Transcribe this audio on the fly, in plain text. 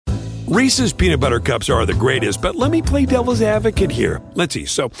Reese's Peanut Butter Cups are the greatest, but let me play devil's advocate here. Let's see.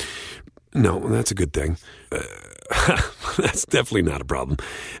 So, no, that's a good thing. That's definitely not a problem.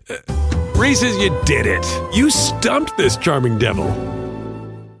 Reese's, you did it. You stumped this charming devil.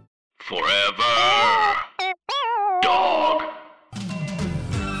 Forever Dog.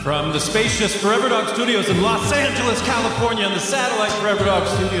 From the spacious Forever Dog Studios in Los Angeles, California, and the satellite Forever Dog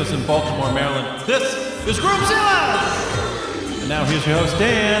Studios in Baltimore, Maryland, this is Groomzilla! And now here's your host,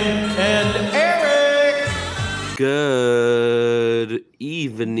 Dan and Eric! Good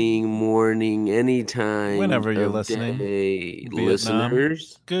evening, morning, anytime. Whenever you're listening.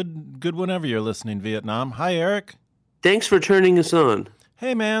 Listeners. Good whenever you're listening, Vietnam. Hi, Eric. Thanks for turning us on.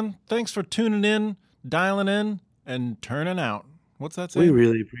 Hey, man. Thanks for tuning in, dialing in, and turning out. What's that say? We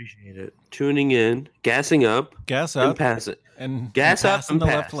really appreciate it. Tuning in, gassing up, Gas up, and pass it. and Gas up passing and the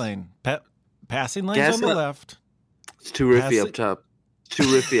pass. left lane. Passing lanes Gas on the up. left. It's too riffy Pass up it. top. It's too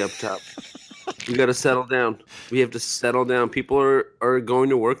riffy up top. We got to settle down. We have to settle down. People are going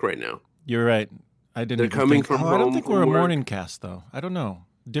to work right now. You're right. I didn't They're even coming think. from I don't home think from we're a work. morning cast, though. I don't know.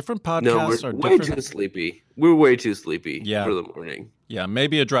 Different podcasts No, are we're way different. too sleepy. We're way too sleepy Yeah. for the morning. Yeah,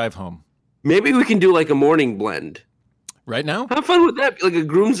 maybe a drive home. Maybe we can do like a morning blend. Right now? How fun would that be? Like a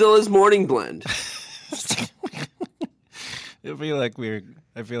Groomzilla's morning blend.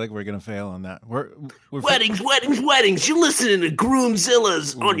 I feel like we're gonna fail on that. We're Weddings. You're listening to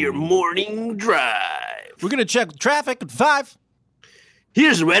Groomzilla's on your morning drive. We're gonna check traffic at 5.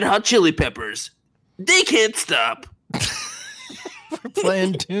 Here's Red Hot Chili Peppers. They can't stop. We're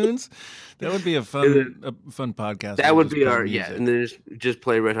playing tunes. That would be a fun podcast. That We would just be play our music. and then just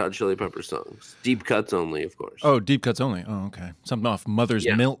play Red Hot Chili Pepper songs. Deep cuts only, of course. Oh, deep cuts only. Oh, okay. Something off Mother's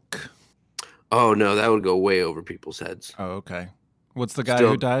Yeah. Milk. Oh no, that would go way over people's heads. Oh, okay. What's the guy Still-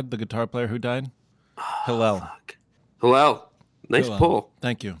 who died? The guitar player who died? Hillel. Fuck. Hello. Nice Hillel. pull.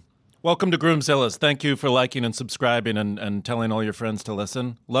 Thank you. Welcome to Groomzilla's. Thank you for liking and subscribing and telling all your friends to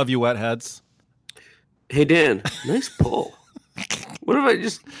listen. Love you, wetheads. Hey Dan, nice pull. What if I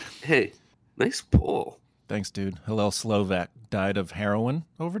just hey, nice pull. Thanks, dude. Hillel Slovak died of heroin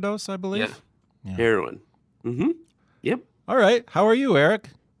overdose, I believe. Yeah. Heroin. Mm-hmm. Yep. All right. How are you, Eric?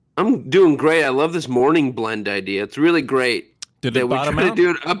 I'm doing great. I love this morning blend idea. It's really great. Did that it we bottom try out? to do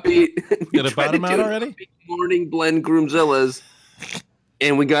an upbeat. Did it bottom out already? Morning blend Groomzillas,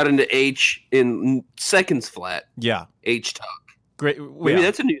 and we got into H in seconds flat. Yeah. H talk. Great. Maybe Yeah.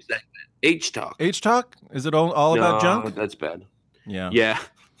 that's a new segment. H talk. H Talk? Is it all about No, junk? That's bad. Yeah. Yeah,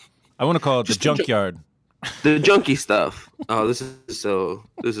 I want to call it Just the the junk- junkyard. the junky stuff. Oh, this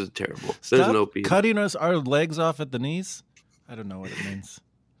is terrible. There's Stop no P. cutting our legs off at the knees. I don't know what it means.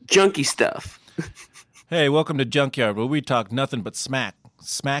 Junky stuff. Hey, welcome to Junkyard, where we talk nothing but smack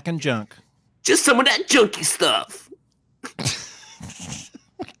and junk. Just some of that junky stuff.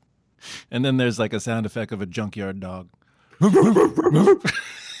 And then there's like a sound effect of a junkyard dog.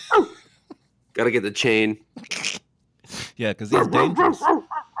 Got to get the chain. Yeah, because he's dangerous.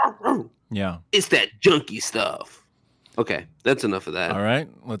 Yeah. It's that junky stuff. Okay, that's enough of that. All right,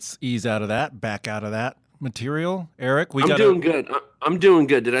 let's ease out of that, back out of that material. Eric, I'm doing good. I'm doing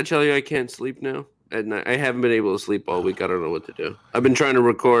good. Did I tell you I can't sleep now at night? I haven't been able to sleep all week. I don't know what to do. I've been trying to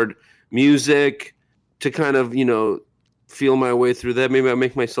record music to kind of, feel my way through that. Maybe I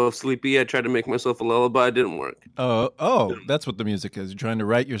make myself sleepy. I tried to make myself a lullaby. It didn't work. Oh, that's what the music is. You're trying to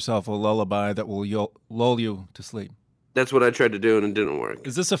write yourself a lullaby that will lull you to sleep. That's what I tried to do, and it didn't work.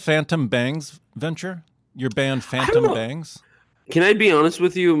 Is this a Phantom Bangs venture? Your band don't Phantom know. Bangs? Can I be honest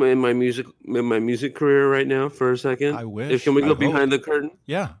with you in my music career right now for a second? I wish. Can we I go hope. behind the curtain?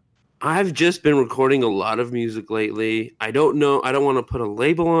 Yeah. I've just been recording a lot of music lately. I don't know. I don't want to put a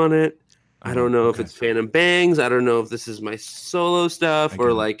label on it. I don't know if Okay. it's Phantom Bangs. I don't know if this is my solo stuff I or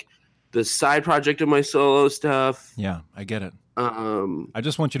get it. like the side project of my solo stuff. Yeah, I get it. Um, I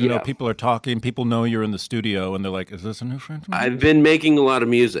just want you to know Yeah. people are talking. People know you're in the studio, and they're like, "Is this a new Phantom?" I've been making a lot of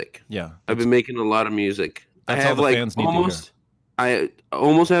music. Yeah. I've been making a lot of music. That's I all have the like fans need to almost. I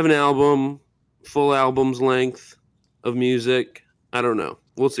almost have an album, full album's length of music. I don't know.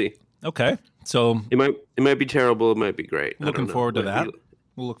 We'll see. Okay. So It might be terrible. It might be great. I Looking don't know. forward to Might that. be-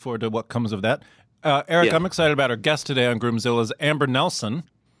 we'll look forward to what comes of that. Eric, Yeah. I'm excited about our guest today on Groomzilla's, Amber Nelson.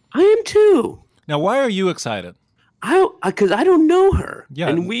 I am too. Now, why are you excited? Because I don't know her. Yeah.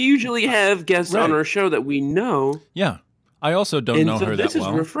 And we usually have guests on Right. our show that we know. Yeah. I also don't And know so her this that is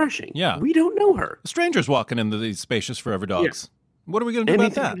well. refreshing. Yeah. We don't know her. Strangers walking into these spacious Forever Dogs. What are we going to do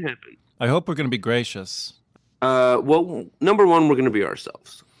Anything about can that? happen. I hope we're going to be gracious, Well, number one, we're going to be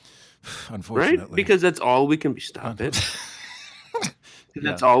ourselves, unfortunately. right? Because that's all we can be. Stop it.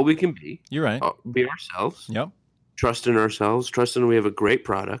 That's all we can be. You're right. Be ourselves. Yep. trust in ourselves, trust in we have a great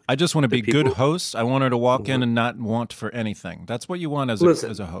product. I just want to be people- good host. I want her to walk in and not want for anything. That's what you want as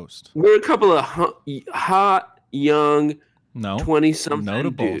a host. We're a couple of hot, young, No. 20-something No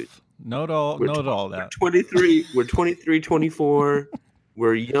to dudes. both. No to all that. 23. We're 23, 24.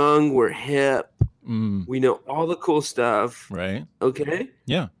 We're young. We're hip. We know all the cool stuff. Right. Okay?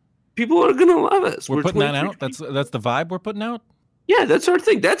 Yeah. People are going to love us. We're putting that 23. out. That's the vibe we're putting out. Yeah, that's our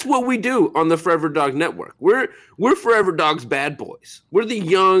thing. That's what we do on the Forever Dog Network. We're Forever Dog's bad boys. We're the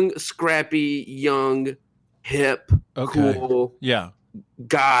young, scrappy, young, hip, Okay. cool Yeah.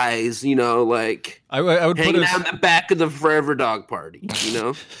 guys, like I would put hanging us, out in the back of the Forever Dog party,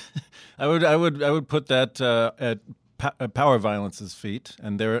 I would put that at Power Violence's feet,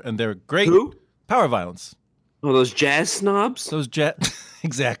 and they're great. Who? Power Violence. Oh, those jazz snobs? Those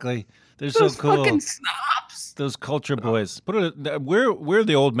exactly. They're Those so cool. fucking snobs. Those culture boys. We're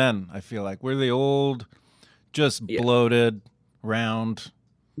the old men. I feel like we're the old, just bloated, round,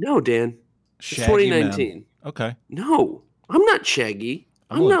 No, Dan. It's shaggy 2019. men. Okay. No, I'm not shaggy.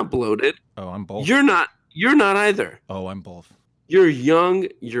 I'm not bloated. Oh, I'm both. You're not either. Oh, I'm both. You're young.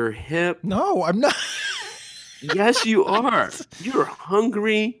 You're hip. No, I'm not. Yes, you are. You're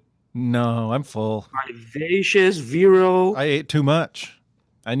hungry, No, I'm full. vivacious, virile. I ate too much.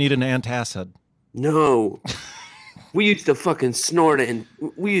 I need an antacid. No. We used to fucking snort and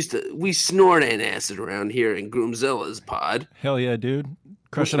we snort antacid around here in Groomzilla's pod. Hell yeah, dude.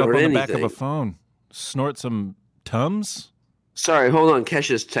 Crush it Snort up on the back of a anything. phone. Snort some Tums. Sorry, hold on.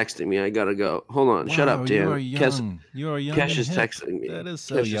 Kesha's texting me. I gotta go. Hold on. Shut Wow, up, Dan. You are young. You are young. Kesh and is hip. texting me. That is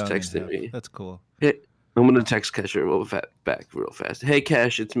so Kesh is young. and texting hip. me. That's cool. Hey, I'm gonna text Kesha back real fast. Hey,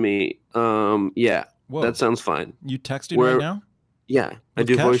 Kesh, it's me. Yeah, Whoa. that sounds fine. You texting Where- right now? Yeah, I With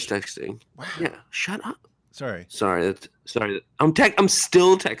do Kesh? voice texting. Wow. Yeah, shut up. Sorry. Sorry. I'm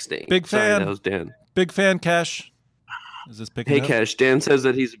still texting. Big Sorry, fan. that was Dan. Big fan, Cash. Is this picking Hey, up? Kesh. Dan says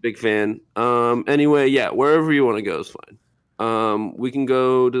that he's a big fan. Anyway, yeah, wherever you want to go is fine. We can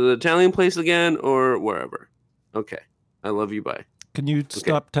go to the Italian place again or wherever. Okay. I love you. Bye. Can you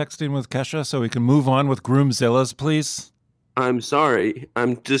stop texting with Kesha so we can move on with Groomzillas, please? I'm sorry.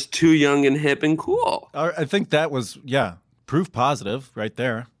 I'm just too young and hip and cool. I think that was proof positive right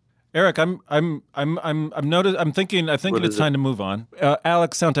there. Eric, I'm thinking What it's is time to move on.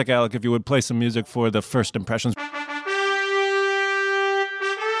 Alex, Soundtech Alec, if you would play some music for the first impressions.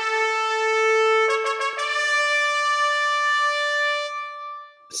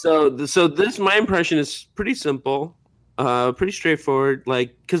 So this my impression is pretty simple, pretty straightforward.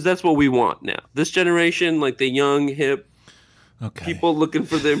 Like, because that's what we want now. This generation, like the young, hip people looking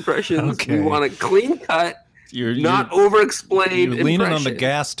for the impressions. Okay. We want a clean cut, You're not over-explained. You're leaning on the impression.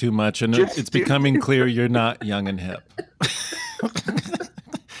 gas too much, and Just it's do- becoming clear you're not young and hip.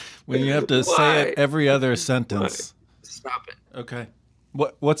 When you have to say Why? it every other sentence. Stop it. Okay.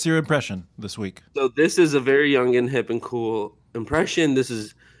 What's your impression this week? So this is a very young and hip and cool impression. This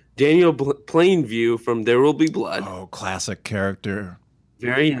is Daniel Plainview from There Will Be Blood. Oh, classic character.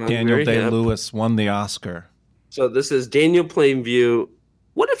 Very young, Daniel very hip. Day-Lewis won the Oscar. So this is Daniel Plainview.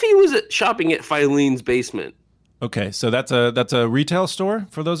 What if he was shopping at Filene's basement? Okay, so that's a retail store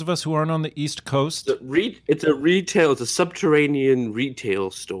for those of us who aren't on the East Coast. It's a subterranean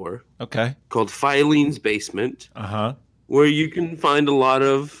retail store Okay. called Filene's Basement, Uh-huh. where you can find a lot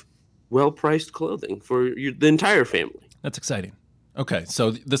of well-priced clothing for the entire family. That's exciting. Okay,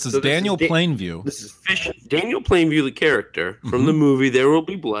 so this is So this Daniel is Plainview. This is Daniel Plainview, the character from the movie There Will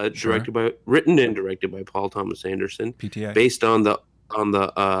Be Blood, Sure. written and directed by Paul Thomas Anderson, PTA. based on the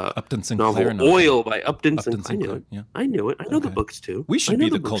Upton Sinclair novel Oil by Upton Upton Sinclair. Sinclair, yeah. I knew it. I know the Okay. books too. We I should know be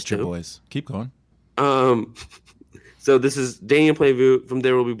the books, culture too. boys. Keep going. So this is Daniel Plainview from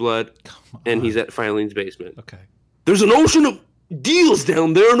There Will Be Blood, and he's at Filene's basement. Okay. There's an ocean of deals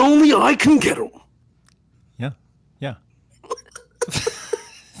down there, and only I can get them. Yeah. Yeah.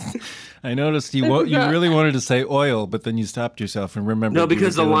 I noticed you really wanted to say oil, but then you stopped yourself and remembered. No,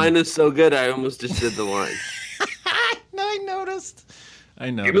 because the line is so good, I almost just did the line. I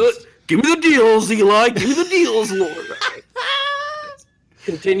noticed. Give me the deals, Eli. Give me the deals, Lord.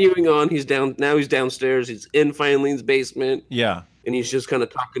 Continuing on, he's downstairs. He's in Filene's basement, Yeah. and he's just kind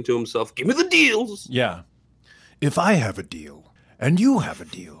of talking to himself. Give me the deals. Yeah. If I have a deal and you have a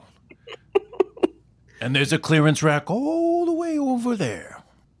deal, and there's a clearance rack all the way over there.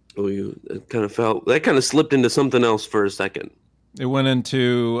 Oh, that kind of slipped into something else for a second. It went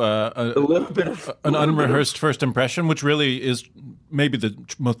into A little bit of an unrehearsed first impression, which really is maybe the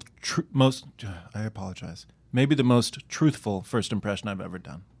most. I apologize. Maybe the most truthful first impression I've ever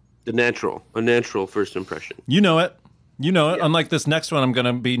done. a natural first impression. You know it. You know it. Unlike this next one, I'm going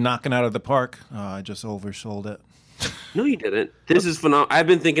to be knocking out of the park. Oh, I just oversold it. No, you didn't. This is phenomenal. I've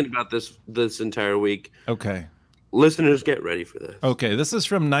been thinking about this entire week. Okay. Listeners, get ready for this. Okay, this is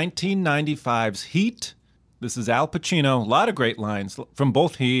from 1995's Heat. This is Al Pacino. A lot of great lines from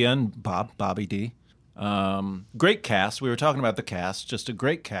both he and Bobby D. Great cast. We were talking about the cast. Just a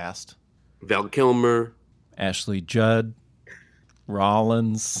great cast. Val Kilmer. Ashley Judd.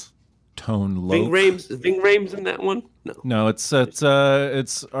 Rollins. Tone Loc. Ving Rhames in that one? No, it's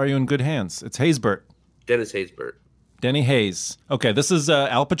Are You in Good Hands? It's Haysbert. Dennis Haysbert. Denny Hayes. Okay, this is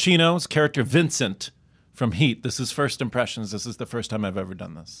Al Pacino's character Vincent from Heat. This is first impressions. This is the first time I've ever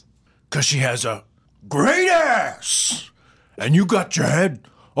done this. 'Cause she has a great ass, and you got your head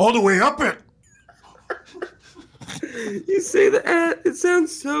all the way up it. You say that. It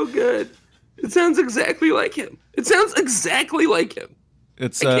sounds so good. It sounds exactly like him. I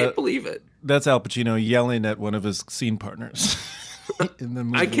can't believe it. That's Al Pacino yelling at one of his scene partners in the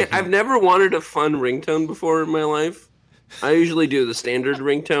movie. I've never wanted a fun ringtone before in my life. I usually do the standard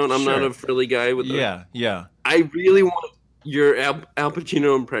ringtone. I'm not a frilly guy with the... Yeah. I really want your Al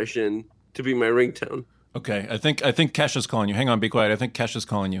Pacino impression to be my ringtone. Okay, I think Kesha's calling you. Hang on, be quiet. I think Kesha's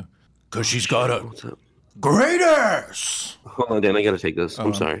calling you. 'Cause she's got What's a up? great ass. Hold on, Dan. I gotta take this.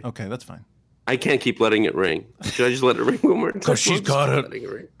 I'm sorry. Okay, that's fine. I can't keep letting it ring. Should I just let it ring one more time? 'Cause she's got a Letting it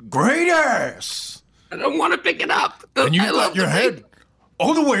ring. great ass, I don't want to pick it up. and you I got love your the head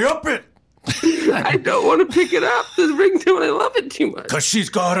all the way up it. I don't want to pick it up. The ringtone, I love it too much. 'Cause she's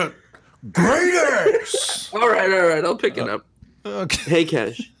got a great ass. All right. I'll pick it up. Okay. Hey,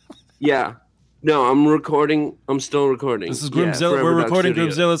 Cash. Yeah. No, I'm recording. I'm still recording. This is Yeah, Groomzilla. Forever We're Dog recording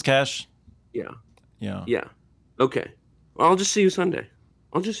Studios. Groomzilla's Cash. Yeah. Yeah. Okay. Well, I'll just see you Sunday.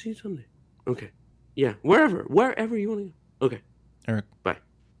 Okay. Yeah. Wherever you want to go. Okay. Eric, Bye.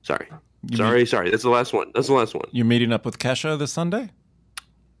 Sorry. Sorry. That's the last one. you meeting up with Kesha this Sunday?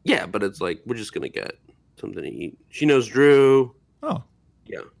 Yeah, but it's like we're just gonna get something to eat. She knows Drew. Oh,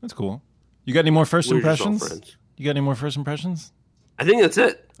 Yeah. that's cool. You got any more first We're just all impressions? friends. You got any more first impressions? I think that's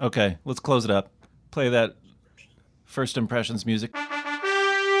it. Okay, let's close it up. Play that first impressions music.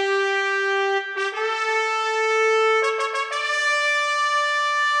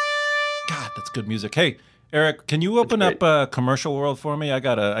 God, that's good music. Hey, Eric, can you open That's up Commercial World for me? I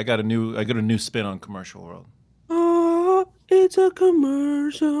got a new spin on Commercial World. Oh, it's a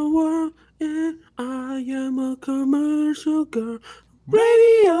commercial world, and I am a commercial girl.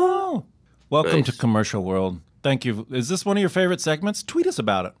 Radio. Welcome Nice. to Commercial World. Thank you. Is this one of your favorite segments? Tweet us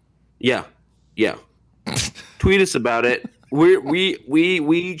about it. Yeah. Tweet us about it.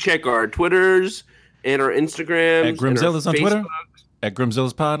 We check our Twitters and our Instagrams. At Grimzilla's on and our Twitter. Facebooks. At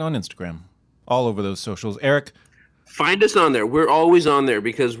Grimzilla's Pod on Instagram. All over those socials. Eric, Find us on there. We're always on there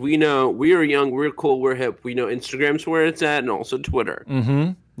because we know we are young, we're cool, we're hip. We know Instagram's where it's at, and also Twitter.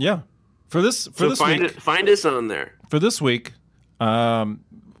 yeah. For this Find us on there. For this week's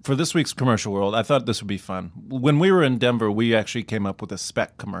Commercial World, I thought this would be fun. When we were in Denver, we actually came up with a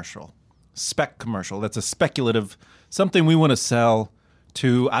spec commercial. That's a speculative, something we want to sell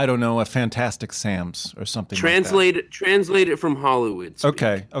to, I don't know, a Fantastic Sam's or something Translate it from Hollywood. speak.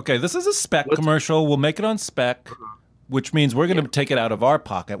 Okay. This is a spec commercial. We'll make it on spec, which means we're going to take it out of our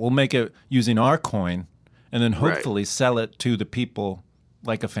pocket. We'll make it using our coin, and then hopefully sell it to the people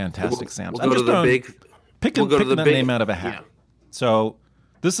like a Fantastic Sam's. We'll go to the big. Picking that name out of a hat. Yeah. So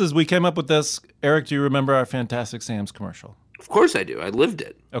we came up with this. Eric, do you remember our Fantastic Sam's commercial? Of course I do. I lived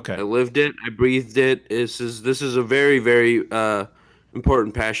it. Okay. I lived it. I breathed it. This is a very, very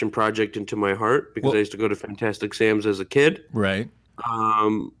important passion project into my heart because I used to go to Fantastic Sam's as a kid. Right.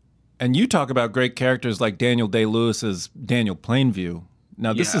 Um, And you talk about great characters like Daniel Day-Lewis's Daniel Plainview.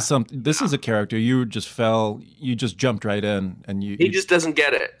 Now this is a character you just jumped right in, and he just doesn't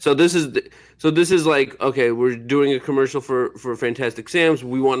get it. So this is like, okay, we're doing a commercial for Fantastic Sam's.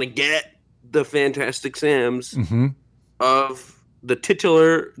 We want to get the Fantastic Sam's of the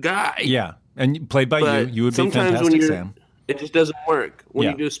titular guy. Yeah, and played by But you would be sometimes Fantastic Sam. it just doesn't work. When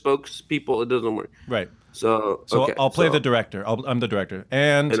Yeah. you do spokespeople, it doesn't work. Right. So okay, I'll play the director. I'm the director.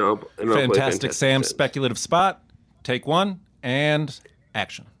 And I'll play Fantastic Sam's Sam's. speculative spot. Take one and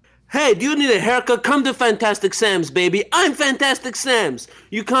action. Hey, do you need a haircut? Come to Fantastic Sam's, baby. I'm Fantastic Sam's.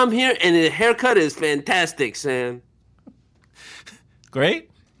 You come here and the haircut is fantastic, Sam. Great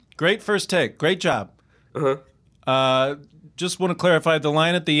first take. Great job. Just want to clarify the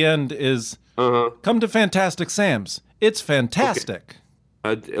line at the end is come to Fantastic Sam's. It's fantastic.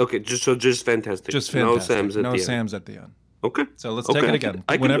 Okay, just fantastic. Just fantastic. No Sam's at no the end. Sam's at the end. Okay. So let's take it again.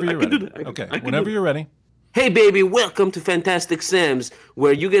 Whenever you're ready. Okay. Whenever you're ready. Hey, baby, welcome to Fantastic Sam's,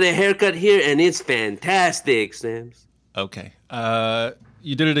 where you get a haircut here and it's fantastic, Sam's. Okay.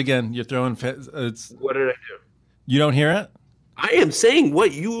 You did it again. You're throwing. It's What did I do? You don't hear it? I am saying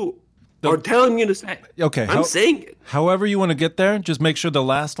what you are telling me to say. Okay. I'm saying it. However you want to get there, just make sure the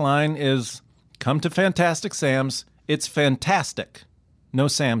last line is, come to Fantastic Sam's. It's fantastic. No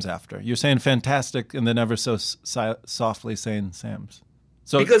Sam's after. You're saying fantastic and then ever so softly saying Sam's.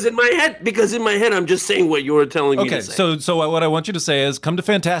 So Because in my head, I'm just saying what you were telling me to say. so what I want you to say is, come to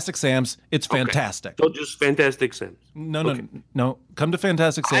Fantastic Sam's. It's fantastic. So just Fantastic Sam's. No. Come to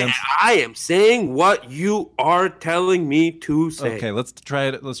Fantastic Sam's. I am saying what you are telling me to say. Okay, let's try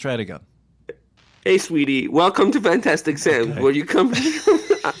it. Let's try it again. Hey, sweetie, welcome to Fantastic Sam's. Where you come?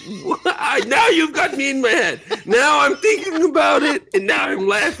 Now you've got me in my head. Now I'm thinking about it, and now I'm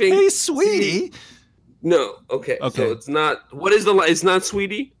laughing. Hey, sweetie. No, okay. So it's not. What is the line? It's not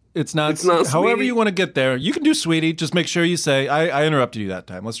sweetie. It's not. However sweetie. you want to get there, you can do sweetie. Just make sure you say, I interrupted you that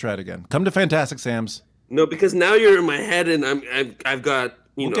time. Let's try it again. Come to Fantastic Sam's. No, because now you're in my head, and I've got.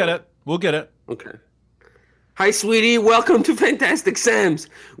 We'll get it. We'll get it. Okay. Hi, sweetie. Welcome to Fantastic Sam's,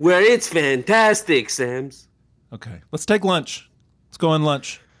 where it's Fantastic Sam's. Okay. Let's take lunch. Let's go on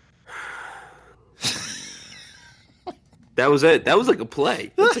lunch. That was it. That was like a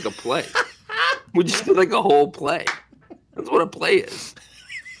play. That's like a play. We just did like a whole play. That's what a play is.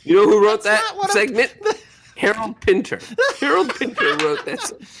 You know who wrote that segment? Harold Pinter. Harold Pinter wrote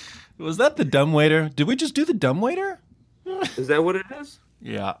that. Was that the dumbwaiter? Did we just do the dumbwaiter? Is that what it is?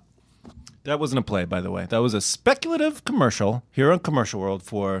 Yeah. That wasn't a play, by the way. That was a speculative commercial here on Commercial World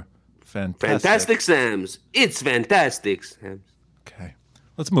for Fantastic Sam's. It's Fantastic Sam's. Okay.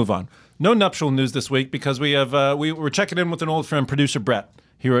 Let's move on. No nuptial news this week because we have we were checking in with an old friend, producer Brett,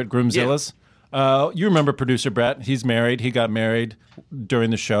 here at Groomzilla's. You remember producer Brett? He's married. He got married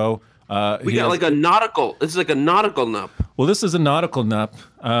during the show. We got like a nautical. This is like a nautical nup. Well, this is a nautical nup.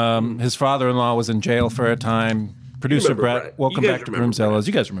 His father-in-law was in jail for a time. Producer Brett, welcome back to Groomzilla's.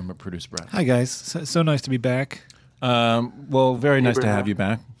 You guys remember producer Brett? Hi guys, so nice to be back. Well, very nice to have you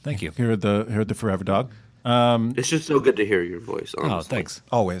back. Thank you. Here at the Forever Dog. It's just so good to hear your voice. Honestly. Oh, thanks.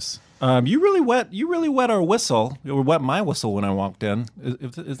 Always. You really wet our whistle. You wet my whistle when I walked in.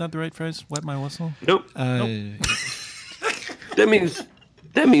 Is that the right phrase? Wet my whistle? Nope. That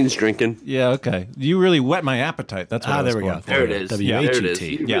means drinking. Yeah. Okay. You really wet my appetite. That's what I was there we going go. for. There it is. W-H-E-T. There it is.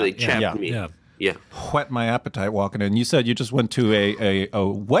 You really chapped me. Yeah. Whet my appetite walking in. You said you just went to a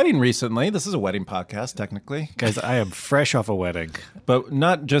wedding recently. This is a wedding podcast, technically, Guys, I am fresh off a wedding. but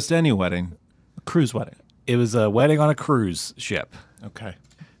not just any wedding. A cruise wedding. It was a wedding on a cruise ship. Okay.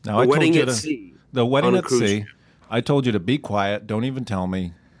 Now The I wedding told you at to, sea. The wedding on a at cruise sea. ship. I told you to be quiet. Don't even tell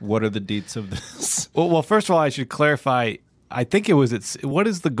me. What are the deets of this? Well, first of all, I should clarify. I think it was what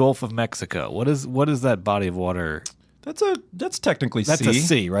is the Gulf of Mexico? What is that body of water? That's technically That's sea. a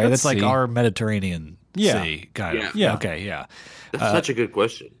sea, right? That's like sea. our Mediterranean Yeah. sea, kind of. Yeah. Okay, yeah. That's such a good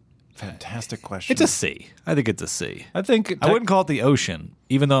question. Fantastic question. It's a sea. I think it's a sea. I think I wouldn't call it the ocean,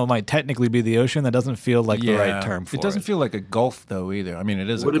 even though it might technically be the ocean. That doesn't feel like the right term for it. It doesn't feel like a gulf though either. I mean, it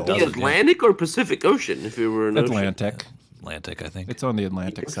is Would a it gulf. be Atlantic or Pacific Ocean if it were an ocean? Atlantic. Atlantic, I think. It's on the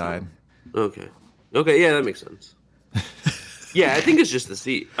Atlantic side. Okay. Yeah, that makes sense. Yeah, I think it's just the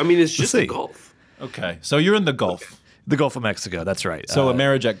sea. I mean, it's just the sea. Gulf. Okay, so you're in the Gulf. The Gulf of Mexico. That's right. So a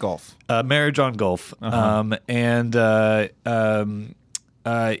marriage at Gulf. Marriage on Gulf.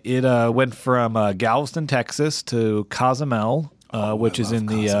 It went from Galveston, Texas, to Cozumel, which is in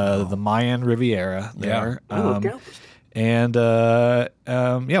the Mayan Riviera there. Galveston. And where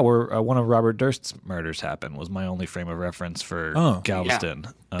one of Robert Durst's murders happened was my only frame of reference for Galveston.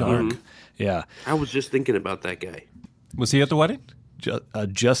 Dark. Yeah. I was just thinking about that guy. Was he at the wedding?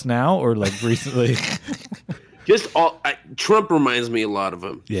 Just now or like recently? Trump reminds me a lot of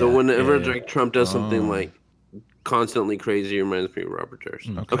him. Yeah, So whenever yeah. like Trump does something like constantly crazy, it reminds me of Robert Durst.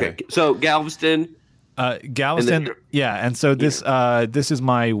 Mm, Okay. So Galveston. Galveston, And then- and so this is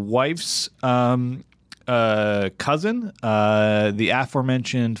my wife's cousin. The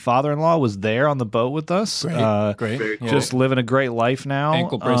aforementioned father-in-law was there on the boat with us. Great. Very cool. Just living a great life now.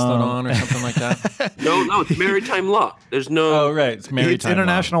 Ankle bracelet on or something like that. No, it's maritime law. There's no. Oh, right. It's maritime It's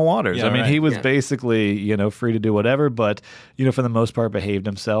international waters. Yeah, I mean, right. he was Yeah. basically, free to do whatever, but, for the most part, behaved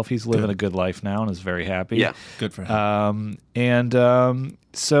himself. He's living a good life now and is very happy. Yeah. Good for him.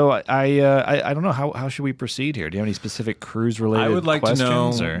 So I don't know how should we proceed here? Do you have any specific cruise related? I would like to know: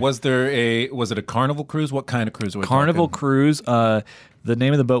 questions, or? was it a Carnival cruise? What kind of cruise? Were we Carnival talking? Cruise. The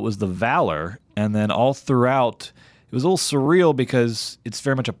name of the boat was the Valor, and then all throughout, it was a little surreal because it's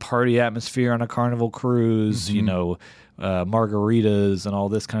very much a party atmosphere on a Carnival cruise. Mm-hmm. margaritas and all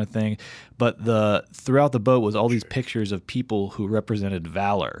this kind of thing. But throughout the boat was all these pictures of people who represented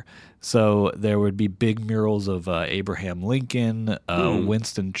valor. So there would be big murals of Abraham Lincoln,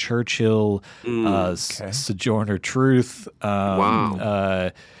 Winston Churchill, Sojourner Truth.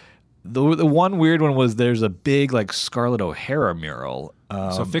 Wow. The one weird one was there's a big like Scarlett O'Hara mural.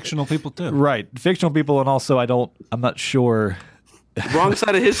 So fictional people too. Right, fictional people, and also I'm not sure. Wrong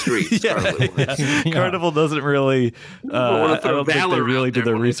side of history. Carnival doesn't really. I don't think they valor really out did there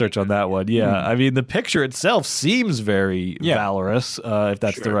their when research on that one. Yeah, I mean the picture itself seems very valorous, if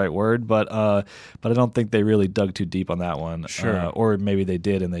that's the right word, but I don't think they really dug too deep on that one. Sure. Or maybe they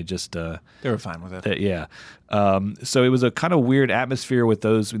did and they just. They were fine with it. Yeah. So it was a kind of weird atmosphere with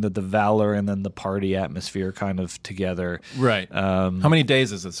those, the valor and then the party atmosphere kind of together. Right. How many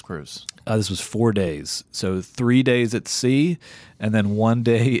days is this cruise? This was 4 days. So 3 days at sea, and then 1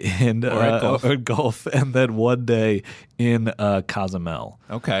 day in Gulf, and then 1 day in Cozumel.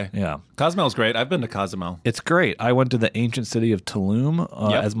 Okay. Yeah. Cozumel's great. I've been to Cozumel. It's great. I went to the ancient city of Tulum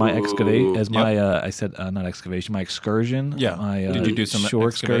as my not excavation, my excursion. Yeah. My, did you do some shore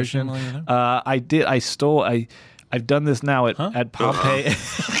excavation excursion? while you were there? I did. I've done this now at Pompeii.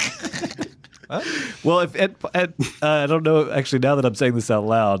 Well, I don't know. Actually, now that I'm saying this out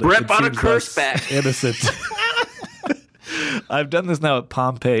loud, Rep it on a seems curse less back. innocent. I've done this now at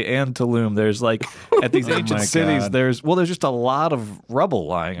Pompeii and Tulum. There's like at these ancient cities. God. There's just a lot of rubble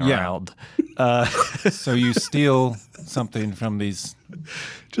lying around. So you steal something from these.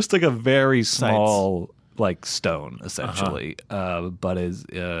 Just like a very small like stone, essentially, but is.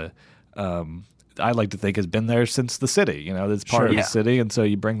 I like to think has been there since the city. That's part of the city, and so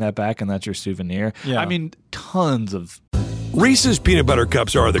you bring that back, and that's your souvenir. Yeah. I mean, tons of. Reese's peanut butter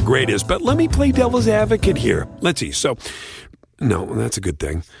cups are the greatest, but let me play devil's advocate here. Let's see. So, no, that's a good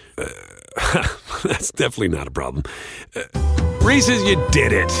thing. That's definitely not a problem. Reese's, you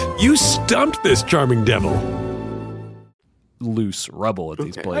did it. You stumped this charming devil. Loose rubble at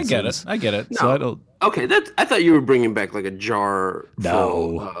these places. I get it. No. So I don't. Okay, I thought you were bringing back like a jar.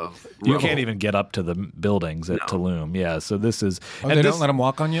 Full of You rubble. can't even get up to the buildings at Tulum. Yeah, so this is. They don't let them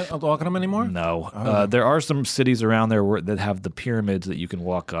walk on them anymore? No, there are some cities around there that have the pyramids that you can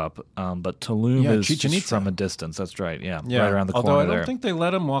walk up, but Tulum is Chichen just Itza. from a distance. That's right. Yeah, Yeah. right around the Although corner I don't there. think they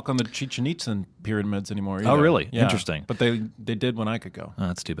let them walk on the Chichen Itza pyramids anymore either. Oh, really? Yeah. Interesting. But they did when I could go. Oh,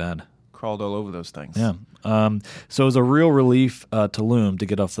 that's too bad. Crawled all over those things. Yeah. So it was a real relief Tulum to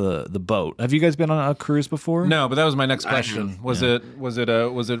get off the boat. Have you guys been on a cruise before? No, but that was my next question. Was it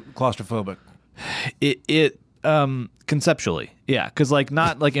claustrophobic? It conceptually, yeah, because like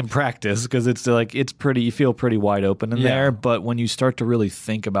not like in practice, because it's like you feel pretty wide open in there. But when you start to really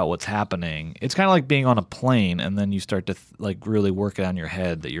think about what's happening, it's kind of like being on a plane, and then you start to like really work it on your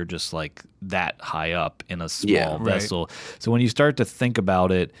head that you're just like that high up in a small vessel. So when you start to think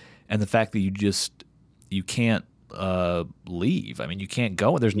about it, and the fact that you can't leave. I mean, you can't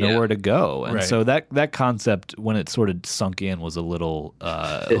go. There's nowhere to go, and so that concept, when it sort of sunk in, was a little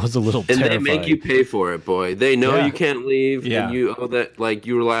And terrifying. they make you pay for it, boy. They know you can't leave, Yeah. and you owe that. Like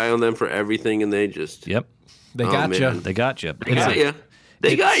you rely on them for everything, and they just Yep, They Oh, got you. man. they got you. They got you.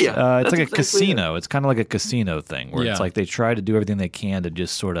 They got you. It's like a casino. It's kind of like a casino thing where Yeah. it's like they try to do everything they can to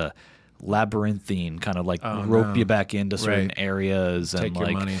just sort of labyrinthine, kind of like rope you back into certain Right. areas and Take your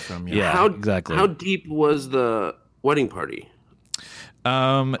like money from you. Yeah, exactly. How deep was the wedding party?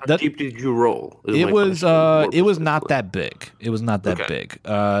 How deep did you roll? It My was question. it was not that big. It was not that big.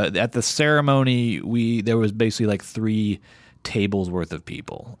 At the ceremony, there was basically like 3 tables worth of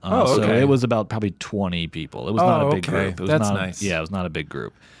people. So okay. it was about probably 20 people. It was not a big okay. group. It was That's not, nice. Yeah, it was not a big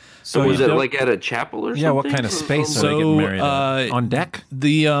group. So was you it don't- like at a chapel or something? Yeah, what kind of space are they getting married in? On deck?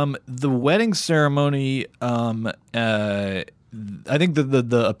 The wedding ceremony. I think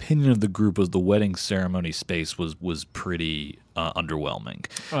the opinion of the group was the wedding ceremony space was pretty underwhelming.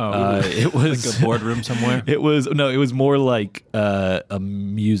 It was Like a boardroom somewhere? It was more like a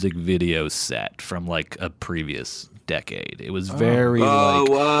music video set from like a previous decade. It was very like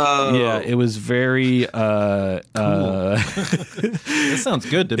wow. yeah, it was very That sounds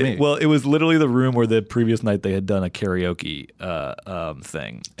good to me. well, it was literally the room where the previous night they had done a karaoke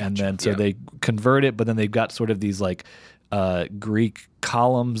thing, and then so they convert it, but then they've got sort of these like Greek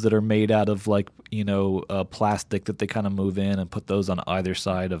columns that are made out of like plastic that they kind of move in and put those on either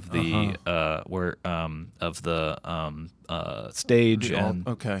side of the stage and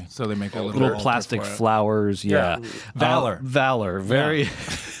okay, so they make a little altar plastic for it. flowers. Yeah, Valor. valor, very.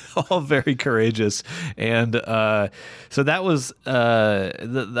 All very courageous, and so that was.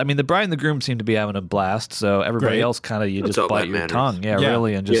 The bride and the groom seemed to be having a blast. So everybody Great. else kind of That's just all bite that your matters. tongue, Yeah.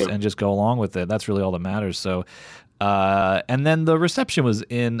 really, and just go along with it. That's really all that matters. So And then the reception was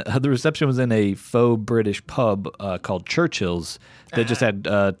in a faux British pub called Churchill's that just had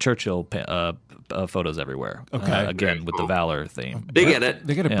Churchill photos everywhere. Okay. Again with the Valor theme. They get it.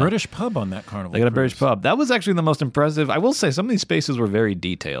 They got a British pub on that Carnival. They got a British cruise. pub. That was actually the most impressive. I will say some of these spaces were very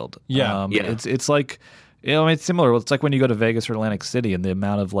detailed. Yeah. Yeah. It's like, you know, it's similar. It's like when you go to Vegas or Atlantic City, and the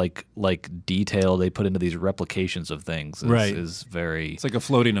amount of like detail they put into these replications of things is very. It's like a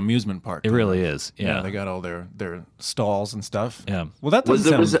floating amusement park. It really is. Yeah. They got all their stalls and stuff. Yeah. Well, that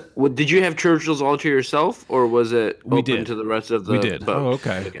doesn't sound... Did you have Churchill's all to yourself, or was it open did. to the rest of the? We did. boat? Oh,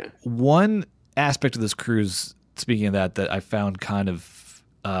 okay. One aspect of this cruise, speaking of that I found kind of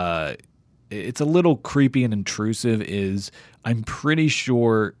it's a little creepy and intrusive is I'm pretty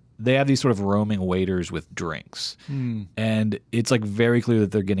sure they have these sort of roaming waiters with drinks. And it's like very clear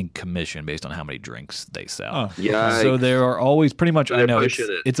that they're getting commission based on how many drinks they sell. Yeah. So there are always pretty much, I know pushing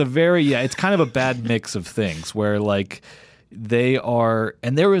it. it's a very, it's kind of a bad mix of things where like they are,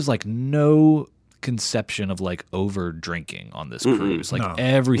 and there was like no conception of like over drinking on this cruise. Like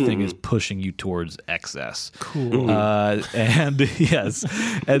everything is pushing you towards excess. Cool. And yes,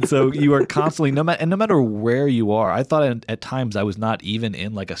 and so you are constantly no matter where you are. I thought at times I was not even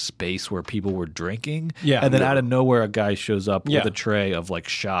in like a space where people were drinking. Yeah. and then out of nowhere a guy shows up Yeah. with a tray of like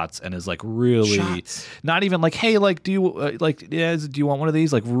shots and is like really Shots. not even like, hey, like do you do you want one of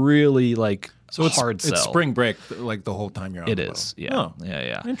these? Like really like. So it's hard sell. It's spring break like the whole time you're on It the is, boat. yeah, Oh,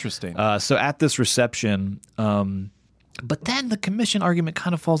 yeah. interesting. So at this reception, but then the commission argument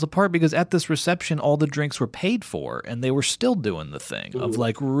kind of falls apart because at this reception, all the drinks were paid for, and they were still doing the thing of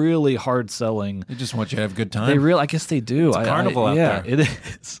like really hard selling. They just want you to have a good time. I guess they do. It's a carnival out yeah, there. it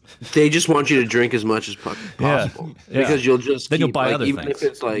is. They just want you to drink as much as possible because you'll just Then you'll keep, buy like, other even things. if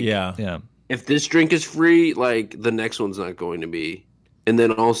it's like Yeah. if this drink is free, like the next one's not going to be. And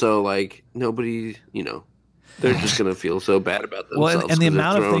then also like nobody, they're just gonna feel so bad about themselves. Well, and the 'cause they're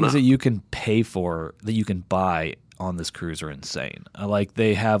amount of thrown things up. that you can pay for, that you can buy on this cruise are insane. Like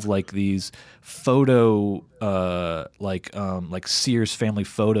they have like these photo, like Sears family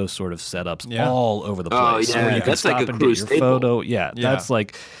photo sort of setups all over the Oh, place. yeah. Where you can That's like stop a and cruise get your staple. photo. Yeah, that's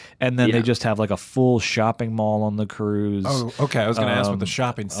like, and then they just have like a full shopping mall on the cruise. Oh, okay. I was going to ask what the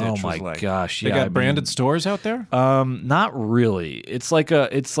shopping stitch oh was my like. gosh, They yeah, got I mean- branded stores out there? Not really. It's like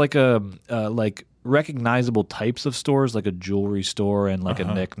a recognizable types of stores, like a jewelry store and like a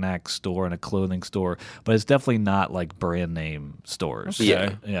knick-knack store and a clothing store, but it's definitely not like brand name stores.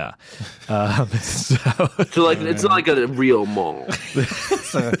 Yeah. Yeah. So like it's not like a real mall.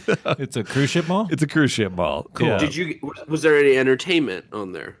 It's a cruise ship mall? It's a cruise ship mall. Cool. Yeah. Was there any entertainment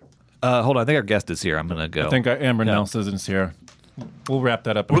on there? Hold on, I think our guest is here. I'm gonna go. I think Amber Nelson is here. We'll wrap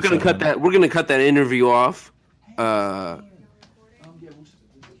that up. in We're a gonna second. cut that. We're gonna cut that interview off.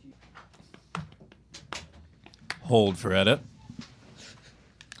 Hold for edit.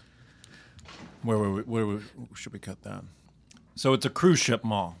 Where should we cut that? So it's a cruise ship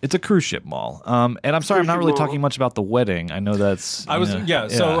mall. It's a cruise ship mall. And I'm sorry, I'm not ship really mall. talking much about the wedding. I know that's. I was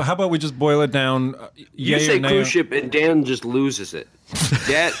So how about we just boil it down? You yay say or nay? cruise ship, and Dan just loses it.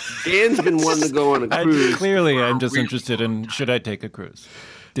 Dan's been wanting to go on a cruise. Clearly, for I'm a just really interested in should I take a cruise?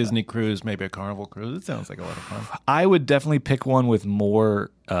 Disney cruise, maybe a Carnival cruise. It sounds like a lot of fun. I would definitely pick one with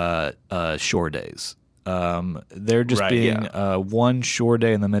more shore days. There just Right, being one shore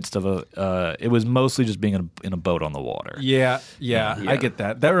day in the midst of a. It was mostly just being in a boat on the water. Yeah, I get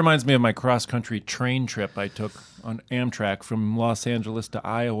that. That reminds me of my cross-country train trip I took on Amtrak from Los Angeles to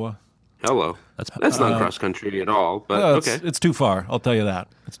Iowa. Hello. That's not cross country at all. But Well, okay. it's too far. I'll tell you that.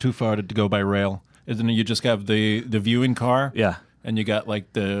 It's too far to go by rail. Isn't it? You just have the viewing car. Yeah. And you got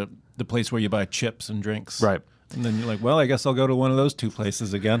like the place where you buy chips and drinks. Right. And then you're like, well, I guess I'll go to one of those two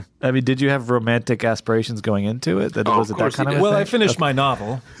places again. I mean, did you have romantic aspirations going into it? That was of it that course kind you of did. a Well, I thing? finished my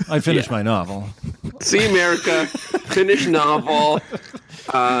novel. My novel. See America, finished novel. It's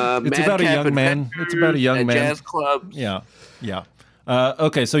about a young man. It's about a young man. Jazz club. Yeah.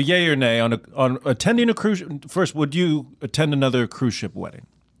 Okay, so yay or nay on attending a cruise? First, would you attend another cruise ship wedding?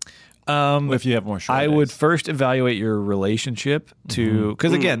 If you have more short I days. would first evaluate your relationship to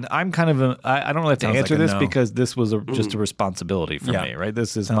because again, I'm kind of I don't really have to Sounds answer like a this no. because this was just a responsibility for Yeah. me, right?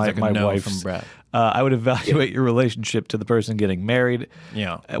 This is Sounds like a my no wife's. from Brad. I would evaluate your relationship to the person getting married.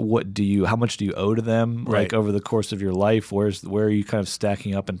 Yeah. How much do you owe to them? Right. Like over the course of your life, where are you kind of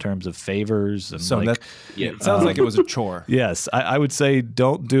stacking up in terms of favors and So like, that it sounds like it was a chore. Yes, I would say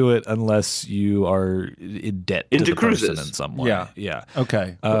don't do it unless you are in debt to Into the person cruises. in some way. Yeah. Yeah.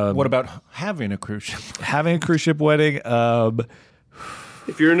 Okay. What about having a cruise ship? Having a cruise ship wedding,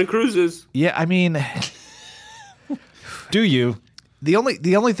 If you're into cruises, yeah, I mean, Do you? The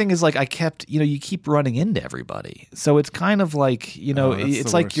only thing is like I kept, you keep running into everybody. So it's kind of like,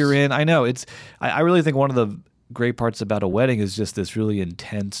 it's like you're in, I know I really think one of the great parts about a wedding is just this really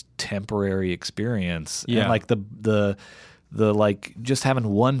intense temporary experience. Yeah. And like the like just having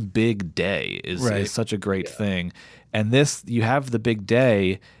one big day is such a great thing. And this, you have the big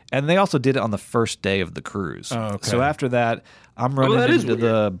day, and they also did it on the first day of the cruise. Oh, okay. So after that, I'm running that is into weird.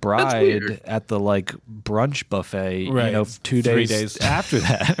 the That's bride weird. at the like brunch buffet, Right. 2 3 days, days. after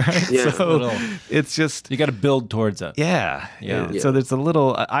that, right? Yeah. So it's just You got to build towards it. yeah. Yeah. So there's a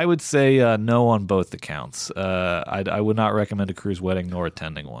little. I would say no on both accounts. I would not recommend a cruise wedding nor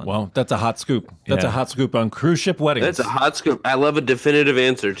attending one. Well, that's a hot scoop. That's Yeah. a hot scoop on cruise ship weddings. That's a hot scoop. I love a definitive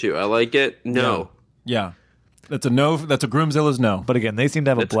answer too. I like it. No. Yeah. That's a no. That's a Groomzilla's no. but again, they seem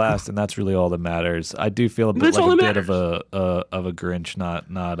to have a blast, and that's really all that matters. I do feel a bit That's like all a that bit of a Grinch, not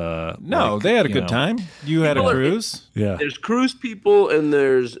a No, like, they had a you good know. time. You had a People are- cruise. Yeah. There's cruise people and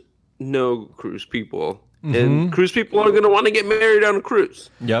there's no cruise people. And cruise people are going to want to get married on a cruise.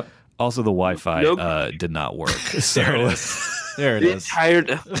 Yep. Also, the Wi-Fi Nope. did not work. So There it is. There it The is. entire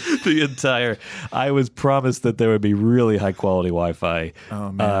the entire. I was promised that there would be really high quality Wi-Fi.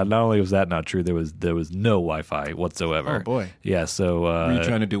 Oh, man. Not only was that not true, there was no Wi-Fi whatsoever. Oh, boy. Yeah. So Were you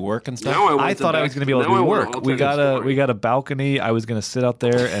trying to do work and stuff? Now I, want I thought I was going to be able to now I do want work. an We got alternate story. a balcony. I was going to sit out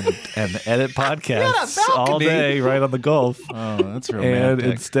there and edit podcasts all balcony? day right on the Gulf. Oh, that's And romantic.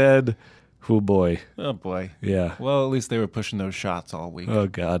 instead, oh boy, Oh boy. yeah. Well, at least they were pushing those shots all week. Oh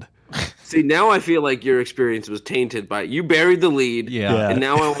God. See, now I feel like your experience was tainted by you buried the lead. Yeah. And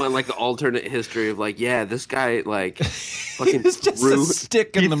now I want like an alternate history of like, yeah, this guy like fucking It's just threw a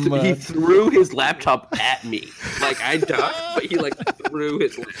stick in the he mud. threw his laptop at me. Like I ducked, but he like threw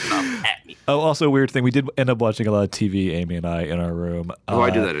his laptop at me. Oh, also weird thing. We did end up watching a lot of TV, Amy and I, in our room. Oh, I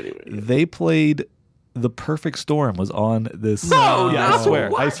do that anyway. They played The Perfect Storm was on this. No, yeah, no, I swear,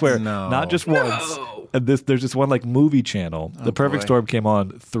 what? No. not just once. No. And there's just one like movie channel. The Perfect boy. Storm came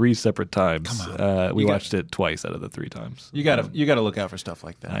on 3 separate times. We You got- watched it twice out of the 3 times. You gotta look out for stuff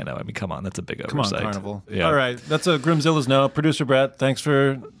like that. I know. I mean, come on, that's a big Come on, oversight. Carnival. Yeah. All right, that's a Groomzilla's no. Producer Brett, thanks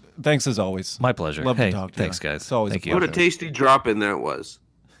as always. My pleasure. Love Hey, to talk to thanks, you. guys. It's always Thank a you. What a pleasure. tasty drop in that was.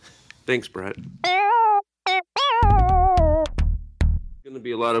 Thanks, Brett. Gonna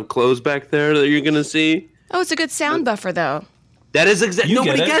be a lot of clothes back there that you're gonna see. Oh, it's a good sound buffer, though. That is exactly You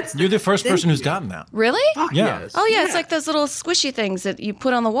nobody get it. gets. You're the first Thank person who's you. gotten that. Really? Fuck Yeah. yes. Oh, yeah, it's like those little squishy things that you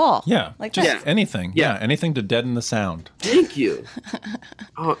put on the wall. Yeah, Like just that. anything. Yeah. Yeah, anything to deaden the sound. Thank you.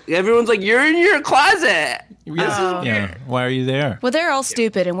 Oh, everyone's like, you're in your closet. Yeah. Why are you there? Well, they're all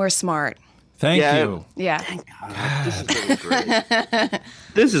stupid and we're smart. Thank Yeah. you. Yeah. This is going great.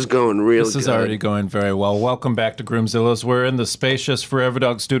 This is going real This good. is already going very well. Welcome back to Groomzilla's. We're in the spacious Forever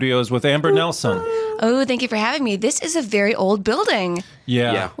Dog Studios with Amber Nelson. Oh, thank you for having me. This is a very old building.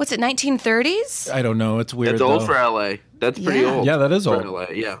 Yeah. Yeah. What's it, 1930s? I don't know. It's weird. That's old though. for LA. That's pretty Yeah. old. Yeah, that is for old.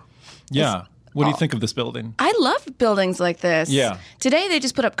 LA. Yeah. Yeah. What do you think of this building? I love buildings like this. Yeah. Today they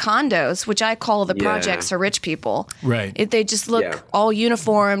just put up condos, which I call the Yeah. projects for rich people. Right. They just look Yeah. all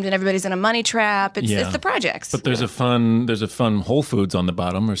uniformed and everybody's in a money trap. It's Yeah. the projects. But there's a fun Whole Foods on the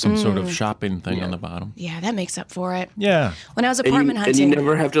bottom or some sort of shopping thing on the bottom. yeah, that makes up for it. Yeah. When I was And apartment you hunting,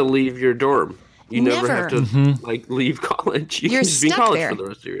 never have to leave your dorm. You never have to Mm-hmm. like leave college. You You're can just be in stuck college there. for the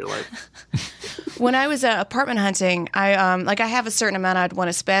rest of your life. when I was apartment hunting, I I have a certain amount I'd want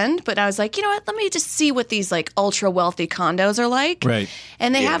to spend, but I was like, you know what? Let me just see what these like ultra wealthy condos are like. Right.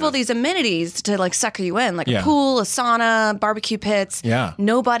 And they have all these amenities to like sucker you in, like Yeah. a pool, a sauna, barbecue pits. Yeah.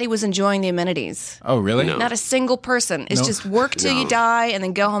 Nobody was enjoying the amenities. Oh, really? No. Not a single person. It's No. just work till you die and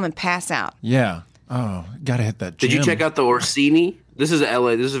then go home and pass out. Yeah. Oh, gotta hit that gym. Did you check out the Orsini? This is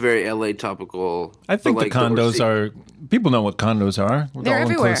LA. This is a very LA topical. I think but, the condos Orsini- are. People know what condos are. With They're all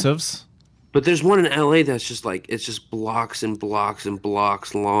everywhere. inclusives. But there's one in LA that's just like it's just blocks and blocks and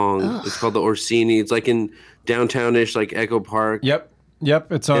blocks long. It's called the Orsini. It's like in downtownish, like Echo Park. Yep.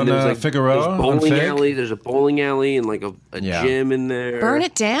 It's on And there's like Figueroa. there's on bowling Fig. alley. There's a bowling alley and like a Yeah. gym in there. Burn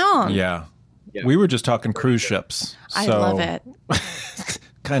it down. Yeah. We were just talking cruise ships. I so love it.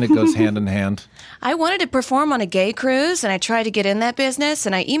 Kind of goes hand in hand. I wanted to perform on a gay cruise, and I tried to get in that business,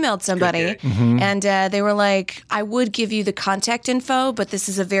 and I emailed somebody, and they were like, I would give you the contact info, but this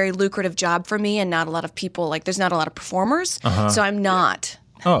is a very lucrative job for me, and not a lot of people, like, there's not a lot of performers, so I'm not.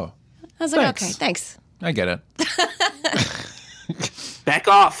 Oh, I was like, Thanks. okay, thanks. I get it. Back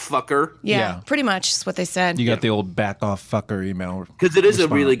off, fucker. Yeah, Yeah. pretty much is what they said. You got the old back off fucker email. Because it is a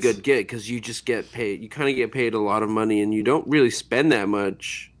really response. good gig. Because you just get paid. You kind of get paid a lot of money, and you don't really spend that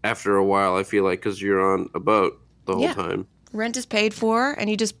much after a while. I feel like because you're on a boat the whole Yeah. time. Rent is paid for, and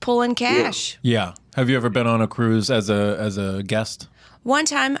you just pull in cash. Yeah. Have you ever been on a cruise as a guest? One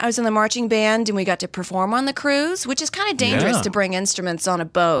time I was in the marching band and we got to perform on the cruise, which is kind of dangerous Yeah. to bring instruments on a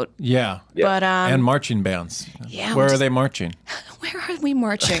boat. Yeah. But And marching bands. yeah, Where we are just- they marching? where are we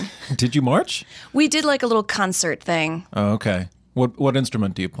marching? Did you march? We did like a little concert thing. Oh, okay. What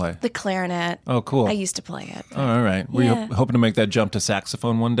instrument do you play? The clarinet. Oh, cool. I used to play it. Oh, all right. Were Yeah. you hoping to make that jump to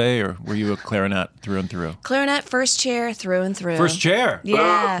saxophone one day, or were you a clarinet through and through? Clarinet first chair through and through. First chair.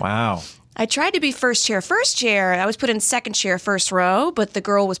 Yeah. Wow. I tried to be first chair. First chair. I was put in second chair, first row, but the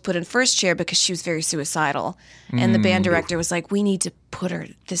girl was put in first chair because she was very suicidal. And the band director was like, "We need to put her.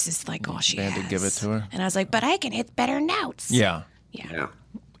 This is like all she Band has." to give it to her? And I was like, "But I can hit better notes." Yeah. Yeah.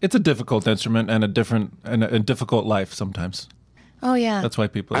 It's a difficult instrument and a difficult life sometimes. Oh yeah. That's why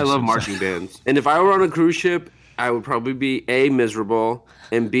people. I are love so- marching bands. And if I were on a cruise ship, I would probably be A, miserable,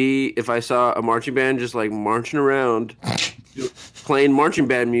 and B, if I saw a marching band just like marching around playing marching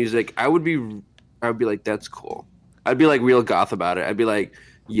band music, I would be like, that's cool. I'd be like real goth about it. I'd be like,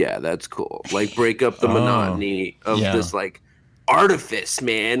 yeah, that's cool. Like break up the monotony of Yeah. this like artifice,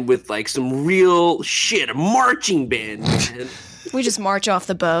 man, with like some real shit, a marching band, man. We just march off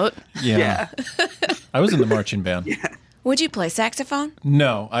the boat. Yeah. Yeah. I was in the marching band. Would you play saxophone?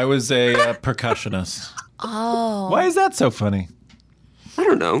 No, I was a percussionist. Oh. Why is that so funny? I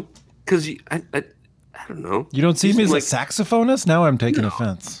don't know. Because I don't know. You don't see me as like- a saxophonist? Now I'm taking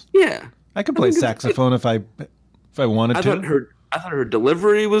offense. Yeah. I could play mean, saxophone if I wanted I to. thought her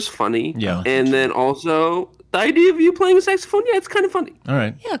delivery was funny. Yeah. And then also the idea of you playing a saxophone, yeah, it's kind of funny. All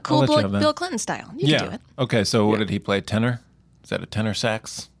right. Yeah, I'll cool let you Bill, have that. Bill Clinton style. You Yeah. can do it. Okay, so what did he play? Tenor? Is that a tenor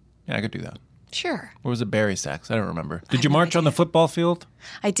sax? Yeah, I could do that. Sure. Or was it Barry sax? I don't remember. Did you no march on the football field?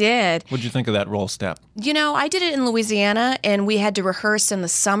 I did. What'd you think of that roll step? You know, I did it in Louisiana, and we had to rehearse in the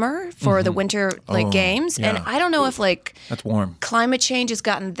summer for the winter games. And yeah. I don't know if That's warm. climate change has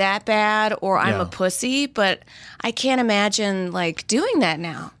gotten that bad or I'm Yeah. a pussy, but I can't imagine like doing that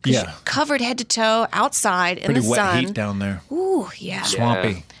now. 'Cause Yeah. you're covered head to toe outside in Pretty the wet sun. heat down there. Ooh, yeah.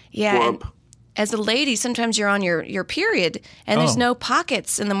 Swampy. Yeah. and Swamp. as a lady, sometimes you're on your period and there's Oh. no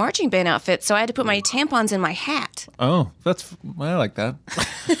pockets in the marching band outfit, so I had to put my tampons in my hat. Oh, I like that.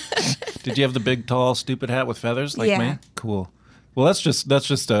 Did you have the big, tall, stupid hat with feathers like Yeah. me? Cool. Well, that's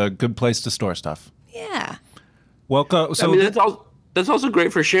just a good place to store stuff. Yeah. Welcome. So I mean, that's also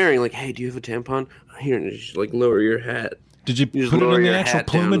great for sharing. Like, hey, do you have a tampon? Here, and just like lower your hat. did you just put it lower in the your actual hat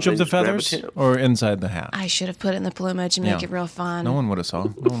down plumage and of the just grab a feathers tail. or inside the hat? I should have put it in the plumage and make Yeah. it real fun. No one would have saw.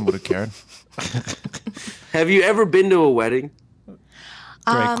 No one would have cared. Have you ever been to a wedding?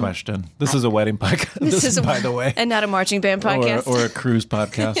 Great question. This is a wedding podcast. This is, by the way, and not a marching band podcast. or a cruise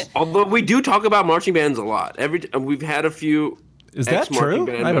podcast. Although we do talk about marching bands a lot. We've had a few. Is that ex-marching true?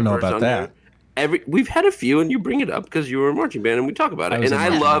 band I don't know members about on that. here. We've had a few, and you bring it up because you were a marching band, and we talk about it. was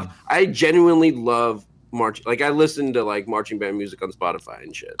And in marching I genuinely love march. Like I listen to like marching band music on Spotify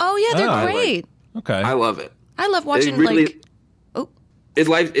and shit. oh yeah, they're Oh, I like- great. Okay. I love it. I love watching It really, like oh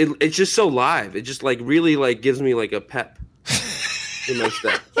it's just so live. It just like really like gives me like a pep in my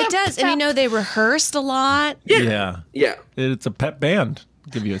step. it does, and you know they rehearsed a lot. yeah. Yeah. It's a pep band.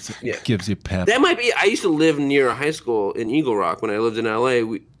 Gives you pep. That might be. I used to live near a high school in Eagle Rock when I lived in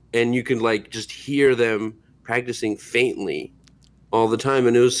LA, and you could like just hear them practicing faintly all the time,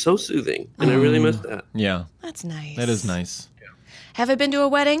 and it was so soothing. And I really missed that. Yeah. That's nice. That is nice. Have I been to a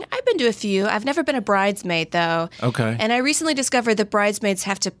wedding? I've been to a few. I've never been a bridesmaid though. Okay. And I recently discovered that bridesmaids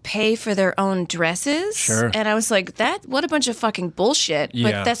have to pay for their own dresses. Sure. And I was like, what a bunch of fucking bullshit. Yeah.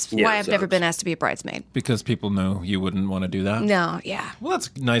 But that's Yeah, why it I've never sucks. been asked to be a bridesmaid. Because people knew you wouldn't want to do that. No, yeah. Well, that's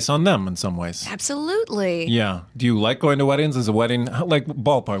nice on them in some ways. Absolutely. Yeah. Do you like going to weddings? Is a wedding like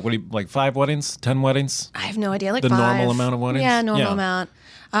ballpark? What do you like? 5 weddings? 10 weddings? I have no idea. Like The 5. normal amount of weddings? Yeah, normal Yeah. amount.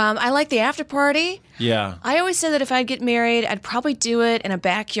 I like the after party. Yeah. I always said that if I'd get married, I'd probably do it in a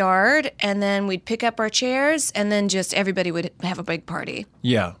backyard, and then we'd pick up our chairs, and then just everybody would have a big party.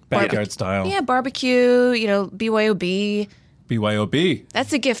 Yeah. Backyard style. Yeah, barbecue, BYOB. BYOB. That's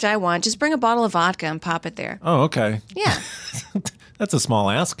the gift I want. Just bring a bottle of vodka and pop it there. Oh, okay. Yeah. That's a small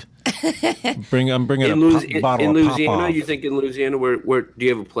ask. I'm bringing In, a bottle in of Louisiana, pop-off. you think in Louisiana, where do you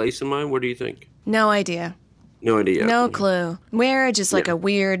have a place in mind? Where do you think? No idea. No idea. No clue. Marriage is like a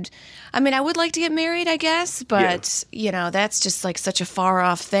weird. I mean, I would like to get married, I guess, but that's just like such a far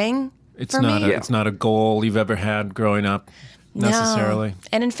off thing It's for not me. it's not a goal you've ever had growing up necessarily. No.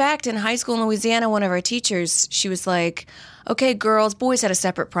 And in fact, in high school in Louisiana, one of our teachers, she was like, "Okay, girls, boys had a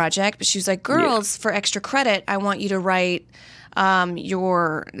separate project, but she was like, girls, for extra credit, I want you to write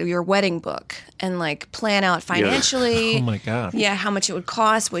your wedding book and like plan out financially. Oh my God. Yeah, how much it would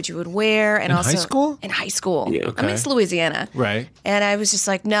cost, what you would wear, and In also high school? In high school. Yeah. I mean, it's Louisiana, Right. and I was just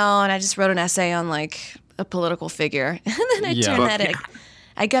like, no, and I just wrote an essay on like a political figure. And then I Yeah. turned that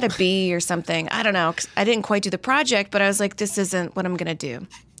I got a B or something. I don't know. 'Cause I didn't quite do the project, but I was like, this isn't what I'm going to do.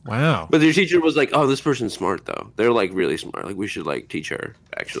 Wow. But your teacher was like, "Oh, this person's smart, though. They're like really smart. Like we should like teach her."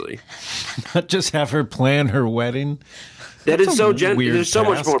 Actually, Not just have her plan her wedding. that is so weird There's so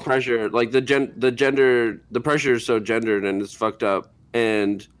much task. more pressure. Like the pressure is so gendered and it's fucked up.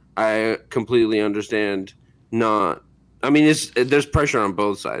 And I completely understand. There's pressure on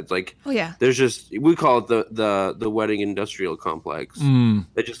both sides. Like, Oh, yeah. there's just we call it the wedding industrial complex.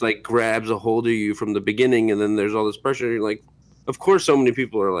 It just like grabs a hold of you from the beginning, and then there's all this pressure. And you're like, of course, so many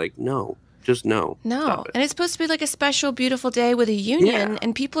people are like, no, just no. No. Stop it. And it's supposed to be like a special, beautiful day with a union, Yeah.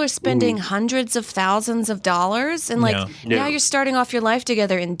 and people are spending hundreds of thousands of dollars. And like, Yeah. now Yeah. you're starting off your life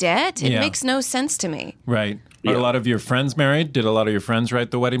together in debt. It Yeah. makes no sense to me. Right. Are Yeah. a lot of your friends married? Did a lot of your friends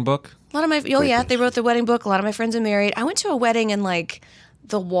write the wedding book? A lot of my, they wrote the wedding book. A lot of my friends are married. I went to a wedding in like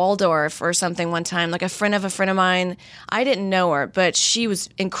the Waldorf or something one time. Like a friend of mine. I didn't know her, but she was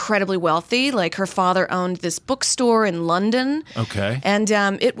incredibly wealthy. Like her father owned this bookstore in London. Okay. And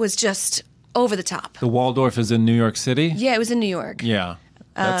it was just over the top. The Waldorf is in New York City? Yeah, it was in New York. Yeah.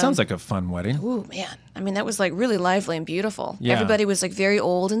 That sounds like a fun wedding. Ooh, man. I mean, that was like really lively and beautiful. Yeah. Everybody was like very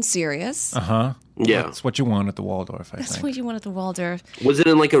old and serious. Yeah. That's what you want at the Waldorf, I That's think. what you want at the Waldorf. Was it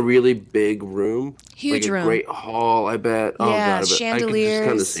in like a really big room? Huge like a room. great hall, I bet. Oh, Yeah, God, I bet. I could just kind of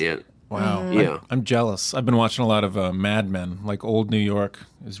chandeliers. see it. Wow. Yeah. I'm jealous. I've been watching a lot of Mad Men. Like old New York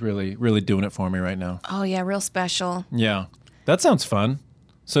is really, really doing it for me right now. Oh, yeah, real special. Yeah. That sounds fun.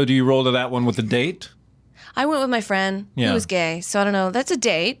 So do you roll to that one with a date? I went with my friend Yeah. who was gay. So I don't know. That's a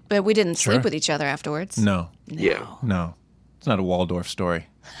date, but we didn't Sure. sleep with each other afterwards. No. Yeah. No. It's not a Waldorf story.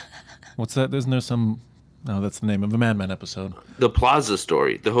 What's that? Isn't there some... No, that's the name of a Mad Men episode. The Plaza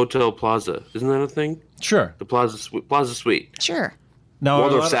story, the Hotel Plaza. Isn't that a thing? Sure. The Plaza Suite. Sure. No,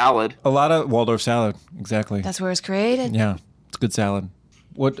 Waldorf salad. A lot of Waldorf salad. Exactly. That's where it was created. Yeah, it's good salad.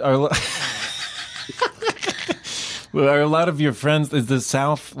 What are well, are a lot of your friends? Is the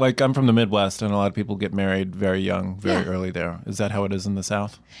South like I'm from the Midwest, and a lot of people get married very young, very Yeah. early there. Is that how it is in the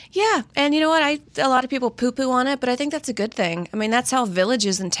South? Yeah. And you know what? A lot of people poo poo on it, but I think that's a good thing. I mean, that's how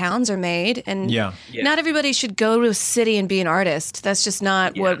villages and towns are made. And Yeah. not everybody should go to a city and be an artist. That's just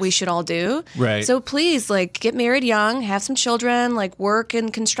not what we should all do. Right. So please, like, get married young, have some children, like, work in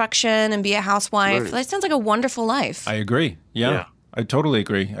construction and be a housewife. Right. That sounds like a wonderful life. I agree. Yeah. Yeah. I totally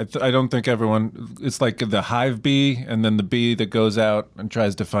agree. I don't think everyone. It's like the hive bee, and then the bee that goes out and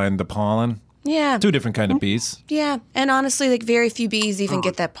tries to find the pollen. Yeah. Two different kind of bees. Yeah. And honestly, like, very few bees even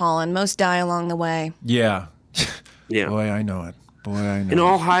get that pollen. Most die along the way. Yeah. Yeah. Boy, I know it. Boy, I know. And it.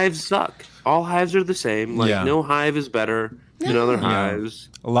 all hives suck. All hives are the same. Like Yeah. no hive is better than other hives.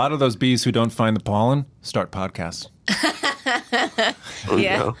 A lot of those bees who don't find the pollen start podcasts. Oh,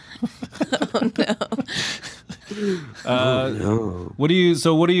 Yeah. no. What do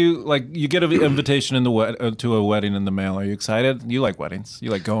you like? You get an invitation in to a wedding in the mail. Are you excited? You like weddings? You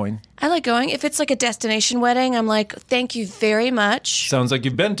like going? I like going. If it's like a destination wedding, I'm like, thank you very much. Sounds like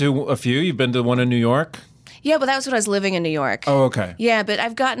you've been to a few. You've been to one in New York. Yeah, but that was when I was living in New York. Oh, okay. Yeah, but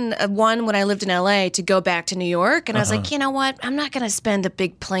I've gotten one when I lived in LA to go back to New York. And I was like, you know what? I'm not going to spend a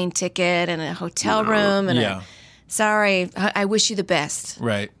big plane ticket and a hotel room. And Yeah. sorry, I wish you the best.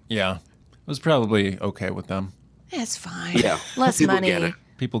 Right. Yeah. It was probably okay with them. It's fine. Yeah. Less People money, get it.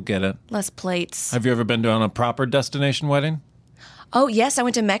 People get it. less plates. Have you ever been to on a proper destination wedding? Oh, yes, I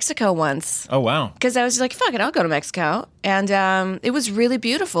went to Mexico once. Oh, wow. Because I was like, fuck it, I'll go to Mexico. And it was really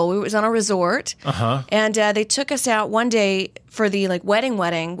beautiful. We was on a resort. And they took us out one day for the like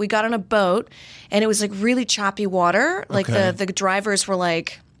wedding. We got on a boat and it was like really choppy water. Like Okay. the drivers were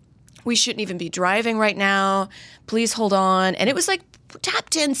like, we shouldn't even be driving right now. Please hold on. And it was like top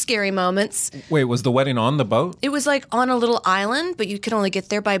 10 scary moments. Wait, was the wedding on the boat? It was like on a little island, but you could only get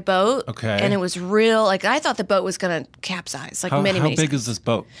there by boat. Okay. And it was real. Like I thought the boat was going to capsize. Like How many big is this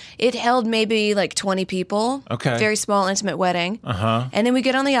boat? It held maybe like 20 people. Okay. Very small, intimate wedding. And then we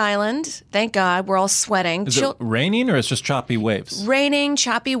get on the island. Thank God. We're all sweating. Is it raining or it's just choppy waves? Raining,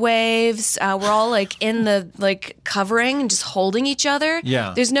 choppy waves. We're all like in the like covering and just holding each other.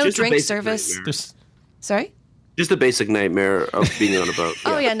 Yeah. There's no Just a drink basic service. nightmare. There's, Sorry? Just a basic nightmare of being on a boat.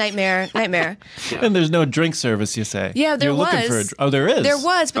 Oh, yeah, nightmare. and there's no drink service, you say? Yeah, there You're looking was. for there is. There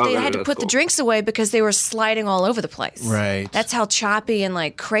was, but Oh, they no, had to that's put the cool. drinks away because they were sliding all over the place. Right. That's how choppy and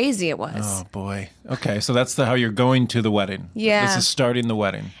like crazy it was. Oh boy. Okay, so that's how you're going to the wedding. Yeah. This is starting the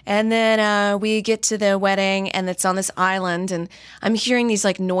wedding. And then we get to the wedding, and it's on this island, and I'm hearing these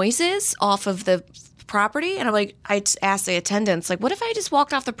like noises off of the property? And I'm like, I asked the attendants, like, what if I just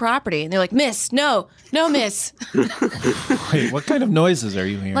walked off the property? And they're like, miss, no, miss. Wait, what kind of noises are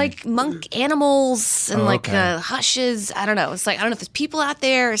you hearing? Like monk animals and okay. hushes. I don't know. It's like, I don't know if there's people out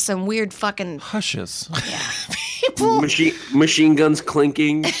there or some weird fucking. hushes. Machine guns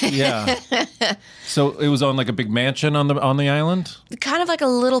clinking. Yeah. So it was on like a big mansion on the island? Kind of like a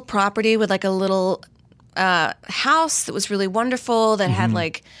little property with like a little house that was really wonderful that had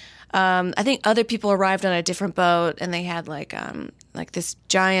like I think other people arrived on a different boat and they had like this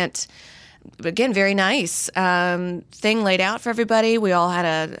giant, again, very nice thing laid out for everybody. We all had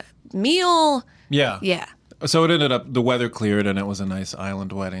a meal. Yeah. Yeah. So it ended up, the weather cleared and it was a nice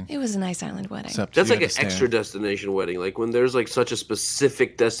island wedding. It was a nice island wedding. Except That's you like had an to stay extra destination wedding. Like when there's like such a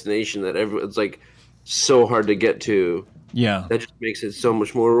specific destination that it's like so hard to get to. Yeah. That just makes it so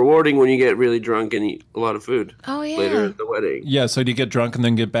much more rewarding when you get really drunk and eat a lot of food. Oh, yeah. Later at the wedding. Yeah, so do you get drunk and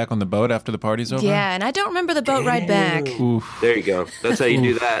then get back on the boat after the party's over? Yeah, and I don't remember the boat ride back. There you go. That's how you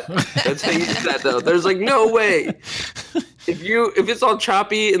do that. That's how you do that, though. There's like no way. If it's all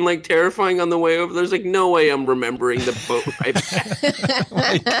choppy and like terrifying on the way over, there's like no way I'm remembering the boat ride back.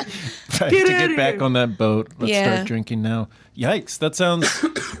 Right, to get back on that boat. Let's start drinking now. Yikes! That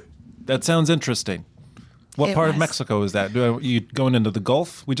sounds interesting. What part of Mexico is that? You going into the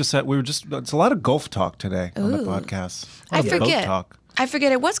Gulf? It's a lot of Gulf talk today on the podcast. I Boat forget. talk. I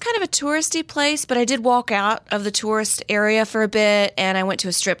forget. It was kind of a touristy place, but I did walk out of the tourist area for a bit, and I went to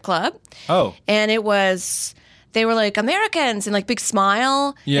a strip club. Oh. And they were like Americans and like big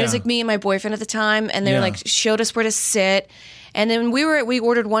smile. Yeah. It was like me and my boyfriend at the time, and they were like showed us where to sit. And then we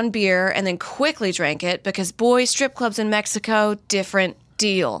ordered one beer and then quickly drank it because boy, strip clubs in Mexico, different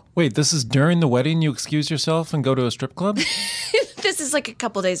deal. Wait, this is during the wedding? You excuse yourself and go to a strip club? This is like a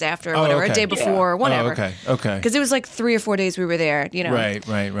couple days after or whatever, okay. a day before, whatever. Oh, okay. Because it was like 3 or 4 days we were there, you know.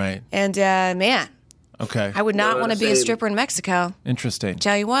 Right. And man, Okay. I would not want to be a same. stripper in Mexico. Interesting.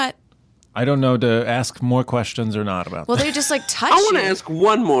 Tell you what. I don't know to ask more questions or not about Well, that. they just like touch I want you. to ask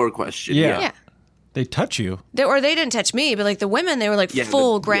one more question. Yeah. They touch you. They didn't touch me, but like the women, they were like Yeah,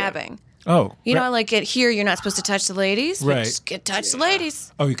 full but- grabbing. Oh. You know, like here, you're not supposed to touch the ladies. But Right. just touch the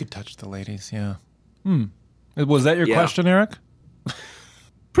ladies. Oh, you could touch the ladies, yeah. Was that your Yeah. question, Eric?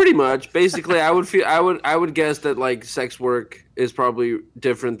 Pretty much. Basically, I would guess that like sex work is probably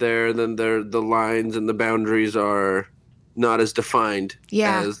different there than the lines and the boundaries are not as defined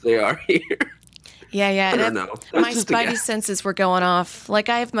as they are here. Yeah. I don't know. That's My just a spidey guess. senses were going off. Like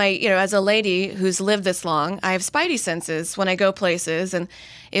I have my, as a lady who's lived this long, I have spidey senses when I go places, and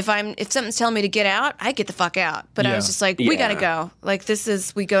if something's telling me to get out, I get the fuck out. But I was Yeah. just like, we gotta Yeah. go. Like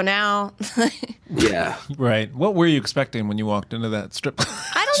we go now. Yeah. Right. What were you expecting when you walked into that strip club?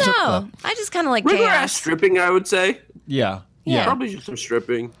 I don't know. I just kind of like River ass chaos. stripping, I would say. Yeah. Probably just some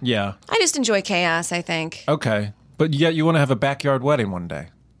stripping. Yeah. I just enjoy chaos, I think. Okay. But yet you want to have a backyard wedding one day.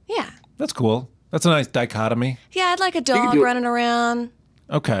 Yeah. That's cool. That's a nice dichotomy. Yeah, I'd like a dog do it. running around.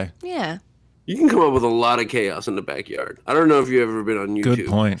 Okay. Yeah. You can come up with a lot of chaos in the backyard. I don't know if you've ever been on YouTube. Good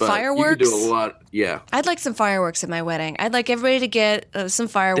point. But Fireworks? You can do a lot. Yeah. I'd like some fireworks at my wedding. I'd like everybody to get some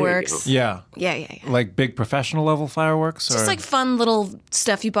fireworks. Yeah. Yeah. Like big professional level fireworks? Just or? like fun little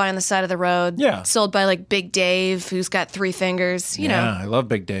stuff you buy on the side of the road. Yeah. Sold by like Big Dave, who's got 3 fingers. You Yeah, know. I love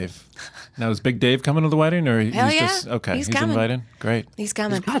Big Dave. Now, is Big Dave coming to the wedding? Or Hell he's yeah. just, okay, He's he's coming. invited? Great. He's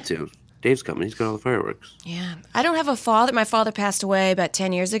coming. Got to. Dave's coming. He's got all the fireworks. Yeah. I don't have a father. My father passed away about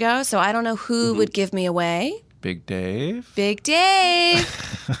 10 years ago, so I don't know who would give me away. Big Dave? Big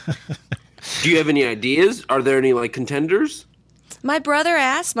Dave. Do you have any ideas? Are there any like contenders? My brother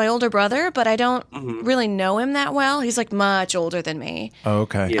asked, my older brother, but I don't really know him that well. He's like much older than me. Oh,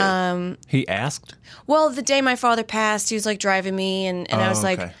 okay. Yeah. He asked? Well, the day my father passed, he was like driving me, and I was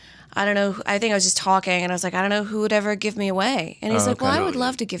like, okay. I don't know. I think I was just talking, and I was like, I don't know who would ever give me away. And he's like, okay. well, I would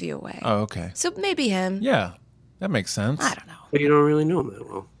love to give you away. Oh, okay. So maybe him. Yeah, that makes sense. I don't know. But you don't really know him that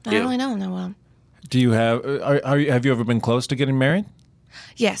well. I don't really know him that well. Do you have, have you ever been close to getting married?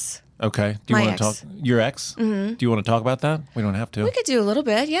 Yes. Okay. Do you My want to ex. talk? Your ex? Mm-hmm. Do you want to talk about that? We don't have to. We could do a little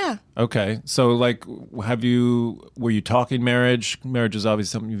bit, yeah. Okay. So, like, were you talking marriage? Marriage is obviously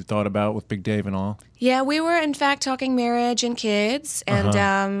something you've thought about with Big Dave and all. Yeah, we were in fact talking marriage and kids,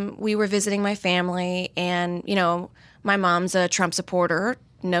 and we were visiting my family, and my mom's a Trump supporter.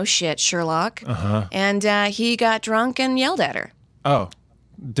 No shit, Sherlock. And he got drunk and yelled at her. Oh.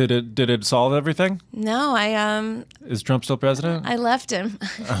 Did it solve everything? No, Is Trump still president? I left him.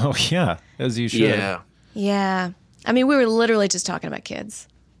 Oh, yeah. As you should. Yeah. Yeah. I mean, we were literally just talking about kids.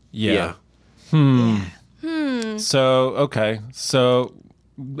 Yeah. Yeah. So, okay. So,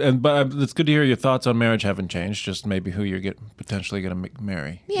 But it's good to hear your thoughts on marriage haven't changed. Just maybe who you're potentially going to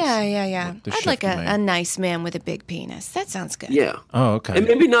marry. Yeah. The I'd like shift you made. a nice man with a big penis. That sounds good. Yeah. Oh, okay. And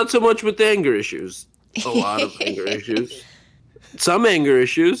maybe not so much with the anger issues. A lot of anger issues. Some anger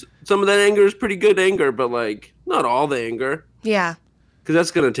issues. Some of that anger is pretty good anger, but like not all the anger. Yeah, Because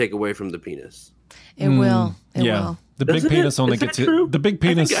that's going to take away from the penis. it will. It yeah. will. The big Doesn't it? penis only Is that gets it. true? The big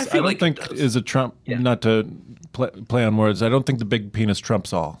penis, I I, feel don't like it think, does. is a trump. Yeah. Not to play on words. I don't think the big penis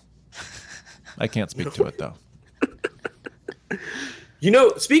trumps all. I can't speak to it though. You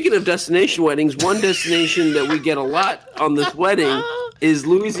know, speaking of destination weddings, one destination that we get a lot on this wedding is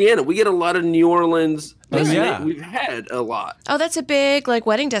Louisiana. We get a lot of New Orleans. yeah. We've had a lot. Oh, that's a big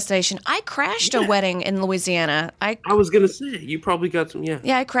wedding destination. I crashed a wedding in Louisiana. I was going to say, you probably got some, yeah.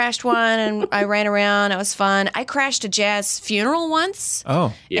 Yeah, I crashed one and I ran around. It was fun. I crashed a jazz funeral once.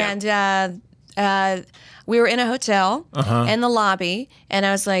 Oh, Yeah. And we were in a hotel in the lobby, and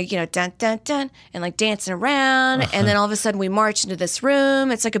I was like, dun, dun, dun, and like dancing around. And then all of a sudden we march into this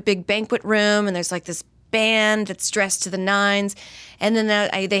room. It's like a big banquet room, and there's like this band that's dressed to the nines. And then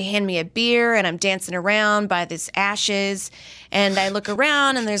they hand me a beer, and I'm dancing around by these ashes. And I look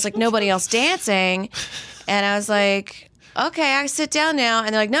around, and there's like nobody else dancing. And I was like, okay, I sit down now.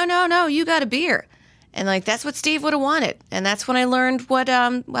 And they're like, no, you got a beer. And like that's what Steve would have wanted. And that's when I learned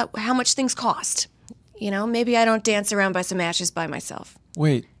how much things cost. Maybe I don't dance around by some ashes by myself.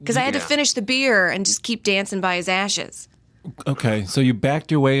 wait. Because I had to finish the beer and just keep dancing by his ashes. Okay, so you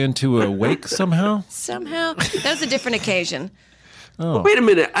backed your way into a wake somehow? Somehow. That was a different occasion. Wait a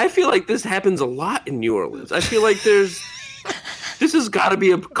minute. I feel like this happens a lot in New Orleans. I feel like this has got to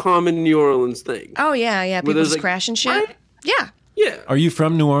be a common New Orleans thing. Oh, yeah. People there's, just like, crashing shit. what? Yeah. Yeah. Are you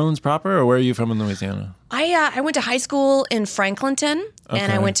from New Orleans proper, or where are you from in Louisiana? I went to high school in Franklinton,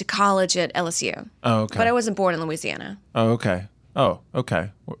 and I Okay. went to college at LSU. Oh, okay. But I wasn't born in Louisiana. Oh, okay. Oh,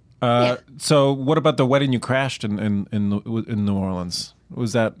 okay. Yeah. So, what about the wedding you crashed in New Orleans?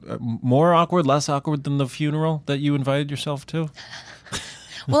 Was that more awkward, less awkward than the funeral that you invited yourself to?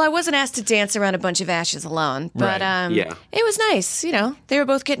 Well, I wasn't asked to dance around a bunch of ashes alone, but Right. Yeah. it was nice. They were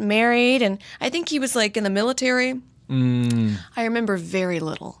both getting married, and I think he was like in the military. I remember very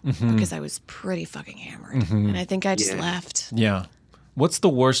little because I was pretty fucking hammered, and I think I just left. Yeah. What's the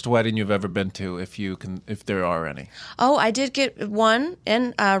worst wedding you've ever been to, if there are any? Oh, I did get one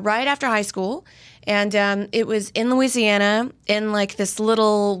in right after high school, and it was in Louisiana in like this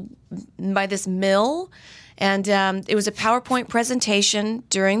by this mill, and it was a PowerPoint presentation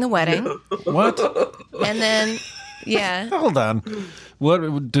during the wedding, What? and then yeah. Hold on. What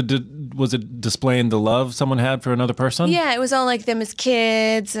was it displaying the love someone had for another person? Yeah, it was all like them as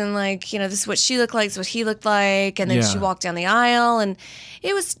kids, and like this is what she looked like, this is what he looked like, and then Yeah. she walked down the aisle, and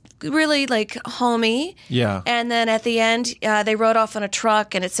it was really like homey. Yeah. And then at the end, they rode off on a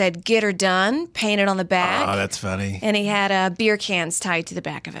truck, and it said "Get her done" painted on the back, Oh, that's funny. and he had beer cans tied to the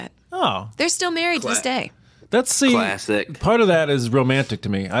back of it. Oh, They're still married to this day. that's Classic. Part of that is romantic to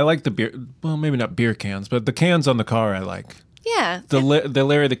me. I like the beer. Well, maybe not beer cans, but the cans on the car I like. Yeah. The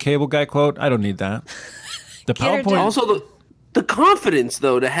Larry the Cable Guy quote. I don't need that. The her PowerPoint. done. Also, the confidence,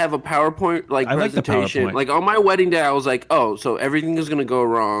 though, to have a PowerPoint I like the presentation. PowerPoint. Like on my wedding day, I was like, oh, so everything is going to go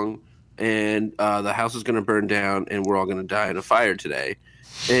wrong, and the house is going to burn down, and we're all going to die in a fire today.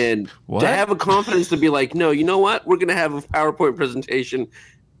 And What? to have a confidence to be like, no, you know what? We're going to have a PowerPoint presentation,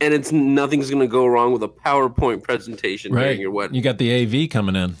 and nothing's going to go wrong with a PowerPoint presentation Right. during your wedding. You got the AV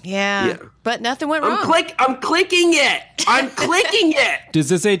coming in. Yeah. Yeah. But nothing went wrong. I'm clicking it. I'm clicking it. Does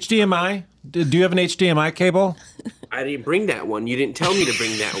this HDMI? Do you have an HDMI cable? I didn't bring that one. You didn't tell me to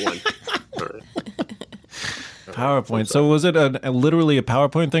bring that one. All right. PowerPoint. So was it literally a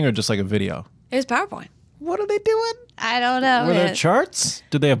PowerPoint thing or just like a video? It was PowerPoint. What are they doing? I don't know. Were there man. charts?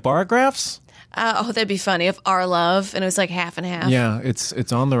 Did they have bar graphs? That'd be funny if our love, and it was like half and half. Yeah,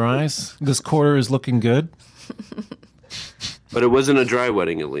 it's on the rise. This quarter is looking good. But it wasn't a dry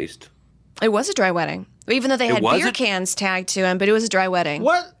wedding, at least. It was a dry wedding. Even though they had beer wasn't? cans tagged to him, but it was a dry wedding.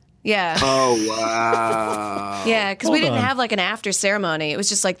 What? Yeah. Oh, wow. Yeah, because we Hold didn't on. have like an after ceremony. It was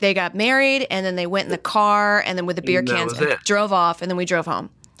just like they got married and then they went in the car and then with the beer And that cans was and it. drove off and then we drove home.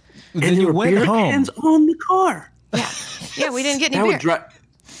 Then And you there were went beer home. cans on the car. Yeah, we didn't get any beer.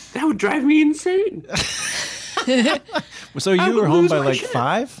 That would drive me insane. So I you would were home lose by my like shit.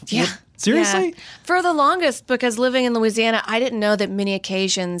 5? Yeah. Seriously? Yeah. For the longest, because living in Louisiana, I didn't know that many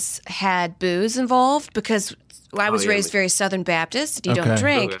occasions had booze involved because I was yeah, raised but- very Southern Baptist. You don't Okay.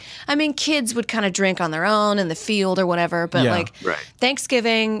 drink. Okay. I mean, kids would kind of drink on their own in the field or whatever, but Yeah. like Right.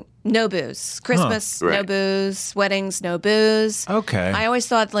 Thanksgiving, no booze. Christmas, no Right. booze. Weddings, no booze. Okay. I always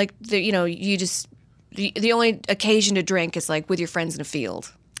thought like, you just the only occasion to drink is like with your friends in a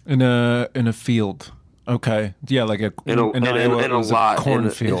field. In a field. Okay. Yeah, like in a lot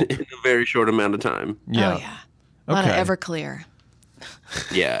cornfield. in a very short amount of time. Yeah. Oh yeah. A lot of Everclear.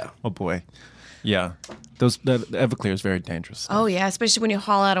 Yeah. Oh boy. Yeah. That Everclear is very dangerous. Oh yeah, especially when you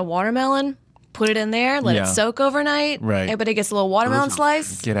haul out a watermelon, put it in there, let it soak overnight. Right. Everybody gets a little watermelon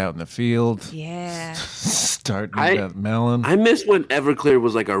slice. Get out in the field. Yeah. Start with that melon. I miss when Everclear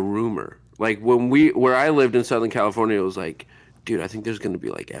was like a rumor. Like where I lived in Southern California, it was like, dude, I think there's gonna be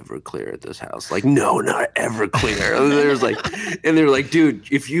like Everclear at this house. Like, no, not Everclear. There's like, and they were like, dude,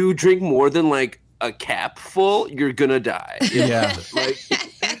 if you drink more than like a cap full, you're gonna die. Yeah.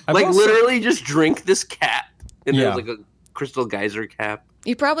 Like literally just drink this cap. And there's like a Crystal Geyser cap.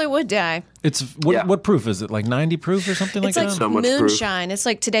 You probably would die. It's what proof is it? Like 90 proof or something like that? It's So like much proof. moonshine. It's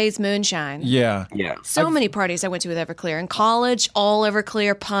like today's moonshine. Yeah. Yeah. So many parties I went to with Everclear. In college, all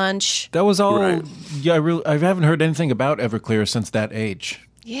Everclear punch. That was all. Right. Yeah, I haven't heard anything about Everclear since that age.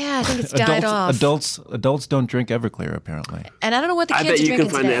 Yeah, I think it's died off. Adults don't drink Everclear apparently. And I don't know what the I kids bet are you can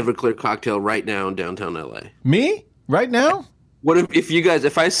drinking find today. an Everclear cocktail right now in downtown LA. Me? Right now? What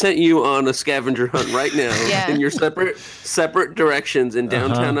if I sent you on a scavenger hunt right now Yeah. in your separate directions in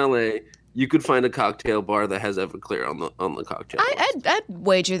downtown LA, you could find a cocktail bar that has Everclear on the cocktail. I'd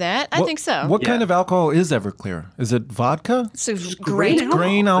wager that. I think so. What kind of alcohol is Everclear? Is it vodka? So great.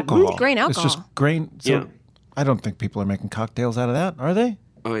 Grain alcohol. Grain It's just alcohol. grain. So Yeah. I don't think people are making cocktails out of that, are they?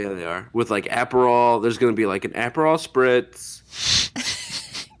 Oh yeah, they are. With like Aperol, there's gonna be like an Aperol spritz,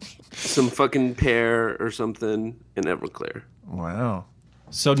 some fucking pear or something, and Everclear. Wow.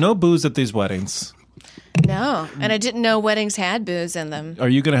 So no booze at these weddings. No, and I didn't know weddings had booze in them. Are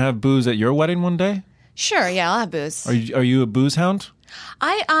you going to have booze at your wedding one day? Sure, yeah, I'll have booze. Are you a booze hound?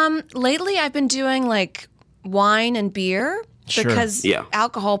 Lately I've been doing like wine and beer Sure. because Yeah.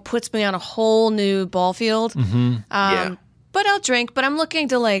 alcohol puts me on a whole new ball field. Yeah. But I'll drink. But I'm looking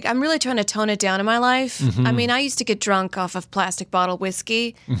to I'm really trying to tone it down in my life. I mean, I used to get drunk off of plastic bottle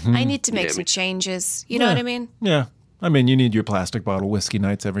whiskey. I need to make some changes. You know what I mean? Yeah. I mean, you need your plastic bottle whiskey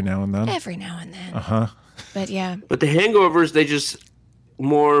nights every now and then. Every now and then. But yeah. But the hangovers, they just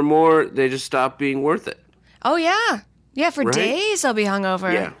more and more, they just stop being worth it. Oh yeah. Yeah, for Right? days I'll be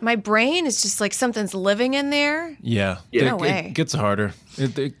hungover. Yeah. My brain is just like something's living in there. Yeah. Yeah. No way. It gets harder.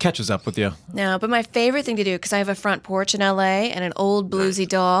 It catches up with you. No, but my favorite thing to do, because I have a front porch in LA and an old bluesy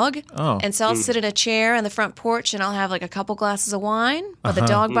dog. Oh. And so I'll sit in a chair on the front porch and I'll have like a couple glasses of wine with the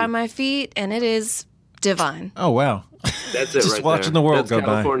dog by my feet, and it is divine. Oh, wow. That's it Just right watching there. the world That's go by.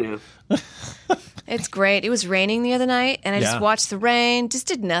 California. It's great. It was raining the other night and I Yeah. just watched the rain, just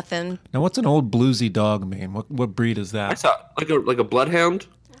did nothing. Now, what's an old bluesy dog mean? What breed is I that? saw like a bloodhound.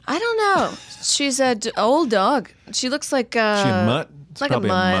 I don't know. She's a old dog. She looks like She a mutt? It's like probably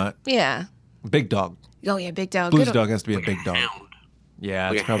a mutt. Yeah. Big dog. Oh yeah, big dog. Bluesy Good- dog has to be a big dog. Hound. Yeah,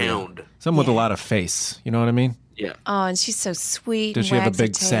 Like it's a probably hound. someone with a lot of face. You know what I mean? Yeah. Oh, and she's so sweet. Does and she have a wags her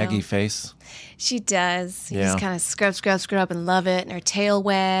big tail. saggy face? She does. You Yeah. just kind of scrub and love it. And her tail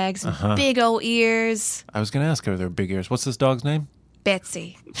wags and big old ears. I was going to ask her, are there big ears? What's this dog's name?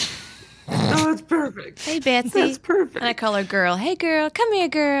 Betsy. Oh, that's perfect. Hey, Betsy. That's perfect. And I call her girl. Hey, girl. Come here,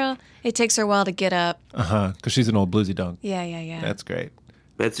 girl. It takes her a while to get up. Because she's an old bluesy dog. Yeah, yeah, yeah. That's great.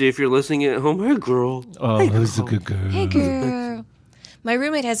 Betsy, if you're listening at home, hey girl. Oh, who's a good girl? Hey, girl. My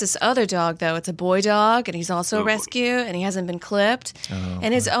roommate has this other dog, though. It's a boy dog, and he's also a rescue, and he hasn't been clipped.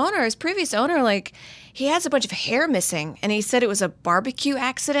 And his previous owner, like, he has a bunch of hair missing, and he said it was a barbecue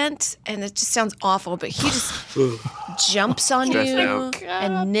accident, and it just sounds awful, but he just jumps on Stressed you out.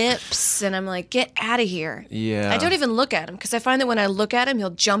 and nips, and I'm like, get out of here. Yeah. I don't even look at him, because I find that when I look at him,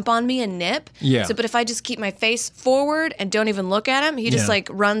 he'll jump on me and nip. Yeah. So, but if I just keep my face forward and don't even look at him, he just, Yeah. like,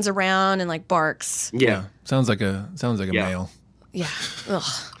 runs around and, like, barks. Yeah. Sounds like a Yeah. male. Yeah. Ugh.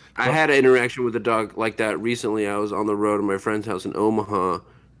 I had an interaction with a dog like that recently. I was on the road at my friend's house in Omaha,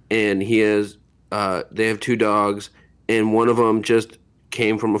 and they have two dogs, and one of them just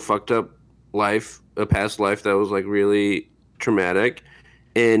came from a fucked up life, a past life that was like really traumatic,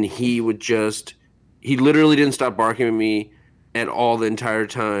 and he literally didn't stop barking at me at all the entire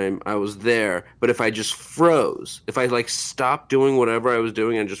time I was there. But if I just froze, if I like stopped doing whatever I was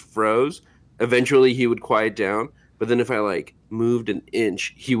doing and just froze, eventually he would quiet down. But then if I like moved an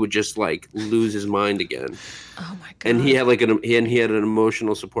inch, he would just like lose his mind again. Oh, my God. And he had he had an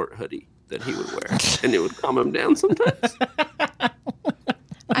emotional support hoodie that he would wear, and it would calm him down sometimes.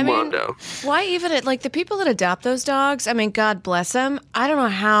 I mean, Mondo. why even like the people that adopt those dogs? I mean, God bless them. I don't know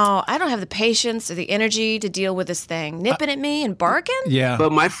how. I don't have the patience or the energy to deal with this thing nipping at me and barking. Yeah.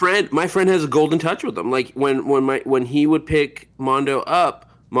 But my friend has a golden touch with him. Like when he would pick Mondo up,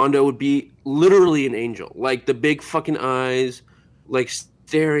 Mondo would be literally an angel. Like the big fucking eyes, like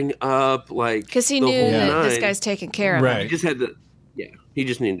staring up, like Because he the knew whole that this nine. guy's taking care of Right. him. He just had the he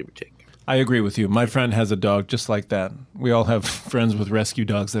just needed to be taken care of. I agree with you. My friend has a dog just like that. We all have friends with rescue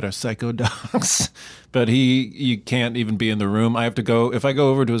dogs that are psycho dogs. But you can't even be in the room. I have to go, if I go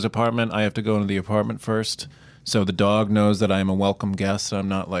over to his apartment, I have to go into the apartment first. So the dog knows that I am a welcome guest. I'm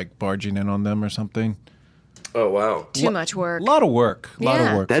not like barging in on them or something. Oh wow. Too much work. A lot of work. A lot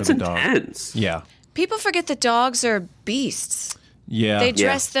Yeah. of work That's for the dog. intense. Yeah. People forget that dogs are beasts. Yeah. They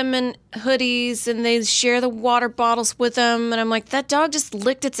dress them in hoodies and they share the water bottles with them. And I'm like, that dog just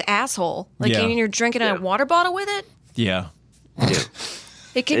licked its asshole. Like, Yeah. and you're drinking a water bottle with it? yeah. Yeah.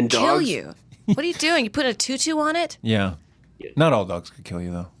 It can And kill dogs- you. What are you doing? You put a tutu on it? Yeah. Not all dogs could kill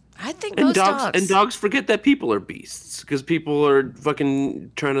you, though. I think And most dogs, dogs forget that people are beasts because people are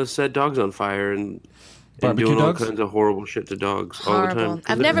fucking trying to set dogs on fire and Barbecue doing dogs? all kinds of horrible shit to dogs all the Horrible. time.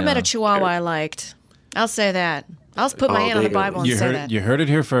 I've never met a Chihuahua I liked. I'll say that. I'll just put my Oh, hand on there the you go. Bible and You say heard, that. you heard it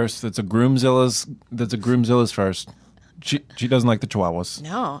here first. That's a Groomzilla's first. She doesn't like the Chihuahuas.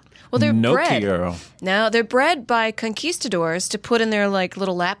 No. Well, they're No bred. quiero. No, they're bred by conquistadors to put in their like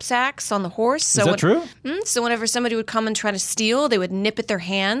little lap sacks on the horse. So Is that true? So whenever somebody would come and try to steal, they would nip at their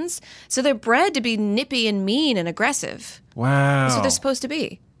hands. So they're bred to be nippy and mean and aggressive. Wow. That's what they're supposed to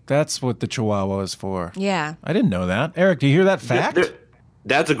be. That's what the Chihuahua is for. Yeah. I didn't know that. Eric, do you hear that fact?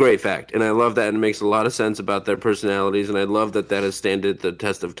 That's a great fact, and I love that, and it makes a lot of sense about their personalities, and I love that that has standed the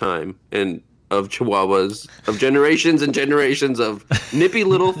test of time and of Chihuahuas, of generations and generations of nippy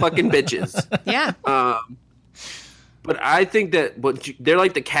little fucking bitches. Yeah. But I think that they're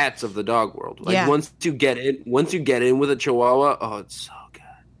like the cats of the dog world. Like Yeah. once you get in with a Chihuahua, oh, it's so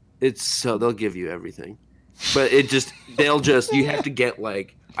good. They'll give you everything, but you have to get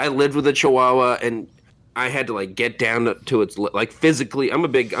like. I lived with a Chihuahua and I had to like get down to its like physically. I'm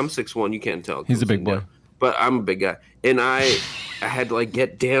 6'1". You can't tell. He's a big boy. But I'm a big guy, and I had to like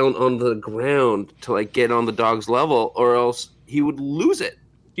get down on the ground to like get on the dog's level, or else he would lose it.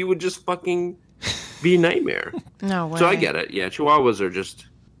 He would just fucking be a nightmare. No way. So I get it. Yeah, Chihuahuas are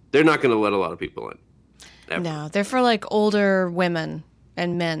they're not going to let a lot of people in. Ever. No, they're for like older women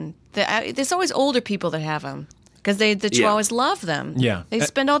and men. There's always older people that have them because the Chihuahuas love them. Yeah. They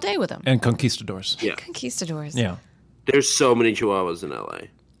spend all day with them. And conquistadors. Yeah, Conquistadors. Yeah. there's so many Chihuahuas in LA.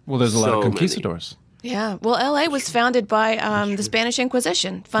 Well, there's a lot of So many. conquistadors. Yeah. Well, L.A. was founded by the Spanish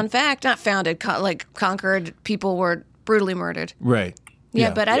Inquisition. Fun fact, not founded, conquered. People were brutally murdered. Right.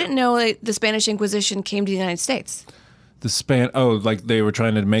 Yeah, but I didn't know the Spanish Inquisition came to the United States. Like they were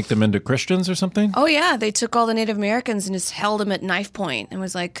trying to make them into Christians or something? Oh, yeah. They took all the Native Americans and just held them at knife point and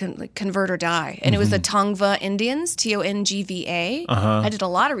was like, convert or die. And it was the Tongva Indians, Tongva. I did a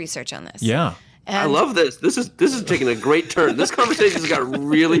lot of research on this. Yeah. I love this. This is taking a great turn. This conversation's got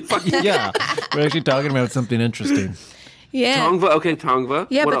really fucking Yeah. We're actually talking about something interesting. Yeah. Tongva. Okay, Tongva.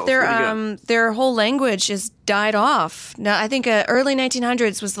 Yeah, What but else? What do you got? their whole language has died off. Now, I think early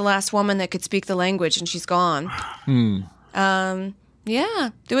 1900s was the last woman that could speak the language, and she's gone. Yeah,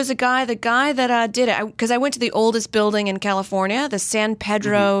 there was the guy that did it, because I went to the oldest building in California, the San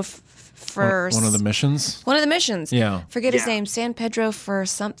Pedro for One of the missions? one of the missions. Yeah. Forget his Yeah. name. San Pedro for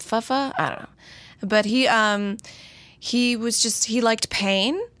some Fufa. I don't know, but he liked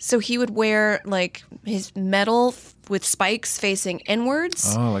pain, so he would wear like his metal with spikes facing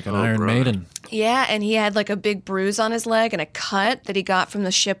inwards. Oh, like an Iron Maiden. Yeah, and he had like a big bruise on his leg and a cut that he got from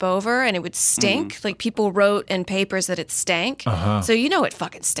the ship over, and it would stink. Like people wrote in papers that it stank. So you know it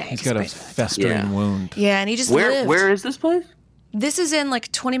fucking stank. He's got a festering Yeah. wound. Yeah, and he just lived. Where is this place? This is in like a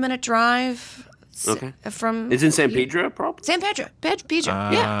 20-minute drive. Okay. From It's in San Pedro, probably. San Pedro. Pedro.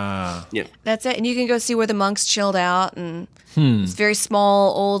 Yeah. Yeah. That's it. And you can go see where the monks chilled out, and it's very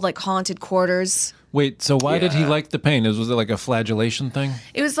small, old, like haunted quarters. Wait, so why did he Yeah. like the pain? Was it like a flagellation thing?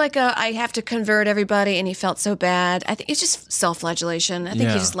 It was like I have to convert everybody, and he felt so bad. I think it's just self-flagellation. I think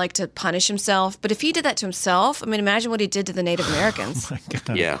Yeah. he just liked to punish himself. But if he did that to himself, I mean, imagine what he did to the Native Americans. My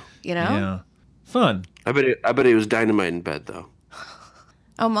God. Yeah. You know? Yeah. Fun. I bet he was dynamite in bed though.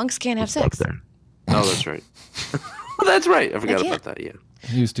 Oh, monks can't have sex. Oh, that's right. That's right. I forgot can't. about that. Yeah.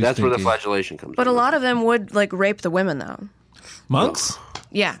 He was too That's where the stinky. flagellation comes. But a in. lot of them would like rape the women, though. Monks?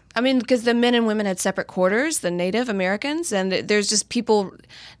 Yeah, I mean, because the men and women had separate quarters, the Native Americans, and there's just people.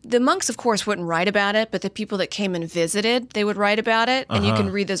 The monks, of course, wouldn't write about it, but the people that came and visited, they would write about it, and you can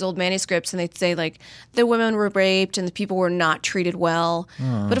read those old manuscripts, and they'd say like the women were raped and the people were not treated well.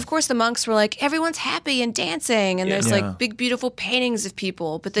 But of course, the monks were like everyone's happy and dancing, and there's Yeah. like big, beautiful paintings of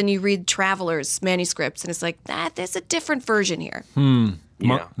people. But then you read travelers' manuscripts, and it's like there's a different version here.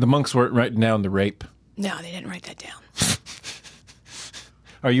 Yeah. The monks weren't writing down the rape. No, they didn't write that down.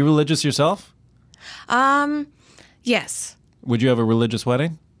 Are you religious yourself? Yes. Would you have a religious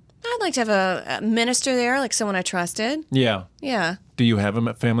wedding? I'd like to have a minister there, like someone I trusted. Yeah. Yeah. Do you have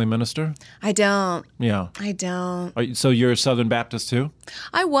a family minister? I don't. Yeah. I don't. So you're a Southern Baptist too?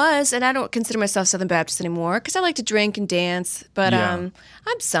 I was, and I don't consider myself Southern Baptist anymore because I like to drink and dance. But Yeah.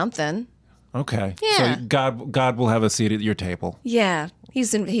 I'm something. Okay. Yeah. So God will have a seat at your table. Yeah,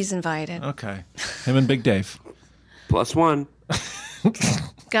 he's invited. Okay. Him and Big Dave. +1.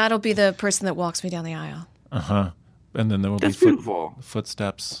 God will be the person that walks me down the aisle. And then there will That's be beautiful.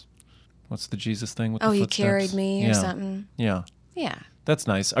 footsteps. What's the Jesus thing with Oh, the he footsteps? carried me or Yeah. something. Yeah. Yeah. That's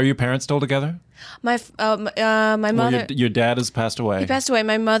nice. Are your parents still together? My Well, mother. your dad has passed away. He passed away.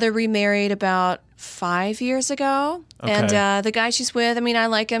 My mother remarried about 5 years ago. Okay. And the guy she's with, I mean, I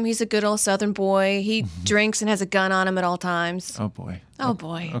like him. He's a good old Southern boy. He Mm-hmm. drinks and has a gun on him at all times. Oh, boy. Oh,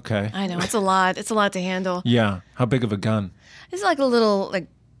 boy. Okay. I know. It's a lot. It's a lot to handle. Yeah. How big of a gun? It's like a little,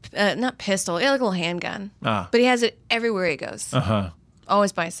 not pistol, like a little handgun. Ah. But he has it everywhere he goes.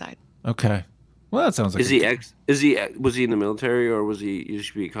 Always by his side. Okay. Well, that sounds like Was he in the military or was he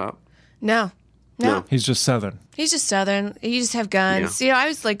used to be a cop? No. No. he's just Southern. He's just Southern. You just have guns. Yeah. You know, I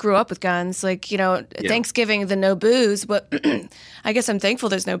was grew up with guns. Thanksgiving, the no booze, but I guess I'm thankful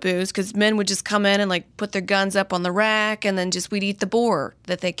there's no booze because men would just come in and put their guns up on the rack and then we'd eat the boar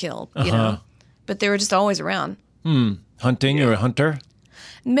that they killed, you know. But they were just always around. Hunting? You're a hunter?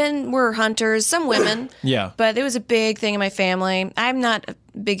 Men were hunters, some women. Yeah. But it was a big thing in my family. I'm not a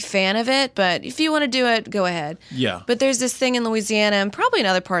big fan of it, but if you want to do it, go ahead. Yeah. But there's this thing in Louisiana and probably in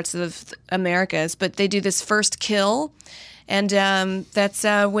other parts of Americas, but they do this first kill. And that's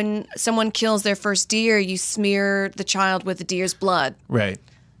when someone kills their first deer, you smear the child with the deer's blood. Right.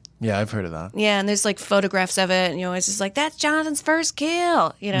 Yeah, I've heard of that. Yeah, and there's photographs of it, and you're always just like, that's Jonathan's first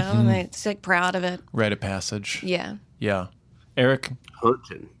kill, you know, and they're proud of it. Rite of passage. Yeah. Yeah. Eric,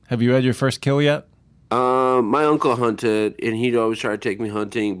 Hunting. have you had your first kill yet? My uncle hunted, and he'd always try to take me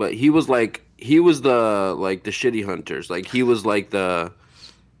hunting, but he was the shitty hunters. Like he was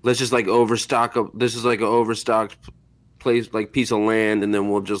let's just overstock. This is like an overstocked place, piece of land, and then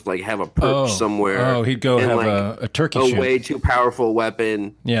we'll just have a perch somewhere. Oh, he'd go and, have a turkey shoot. way too powerful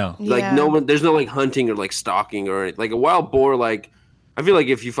weapon. Yeah. Yeah. No one, there's no hunting or stalking or anything. Like a wild boar, I feel like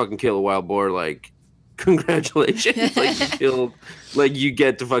if you fucking kill a wild boar, congratulations, you killed, you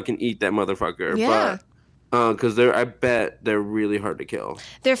get to fucking eat that motherfucker. Yeah. But because I bet they're really hard to kill.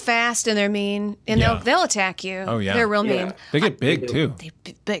 They're fast and they're mean, and Yeah. they'll attack you. Oh, yeah. They're real Yeah. mean. They get big, too. They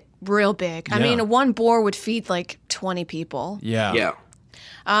big, real big. I Yeah. mean, one boar would feed 20 people. Yeah. Yeah.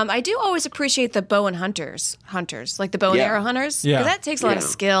 I do always appreciate the bow and hunters, like the bow and Yeah. arrow hunters. Yeah. 'Cause that takes a lot of Yeah.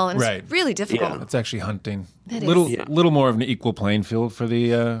 skill and Right. it's really difficult. Yeah. It's actually hunting. It little is. Yeah. little more of an equal playing field for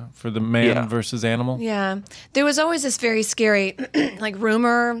the man Yeah. versus animal. Yeah. There was always this very scary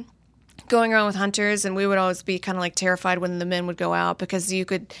rumor going around with hunters, and we would always be kind of terrified when the men would go out because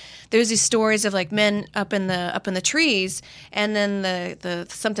there's these stories of men up in the trees, and then the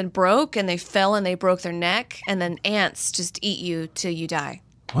something broke and they fell and they broke their neck, and then ants just eat you till you die.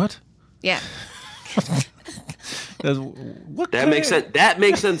 What? Yeah. What That kind makes of- sense. That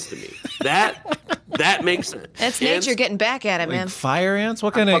makes sense to me. That makes sense. That's Ants- nature getting back at it, man. Fire ants?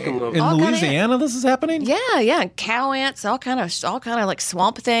 What kind of fucking love in All kinda Louisiana this is happening? Yeah, cow ants, all kind of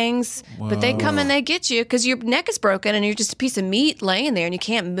swamp things. But they come and they get you because your neck is broken and you're just a piece of meat laying there and you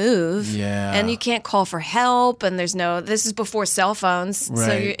can't move. Yeah. and you can't call for help. And this is before cell phones, so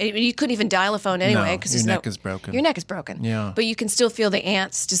Right. you couldn't even dial a phone anyway No, because your neck is broken. Your neck is broken. Yeah. but you can still feel the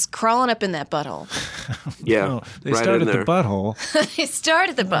ants just crawling up in that butthole. Yeah. Oh, they right started in the there. butthole. They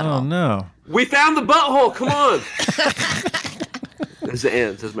started the Oh butthole. no. We found the butthole. Come on. That's the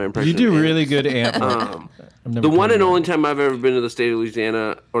ants. That's my impression. You do of ants. really good ant work. I've never The one done and that. only time I've ever been to the state of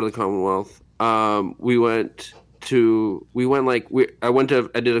Louisiana or the Commonwealth, I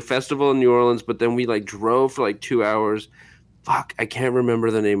did a festival in New Orleans, but then we drove for 2 hours. Fuck, I can't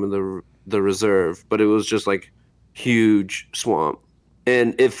remember the name of the reserve, but it was just huge swamp.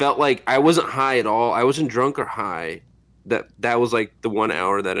 And it felt like I wasn't high at all. I wasn't drunk or high. That was the 1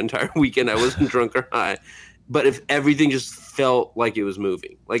 hour that entire weekend I wasn't drunk or high. But if everything just felt like it was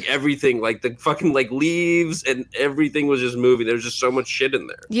moving, everything, the fucking leaves and everything was just moving. There was just so much shit in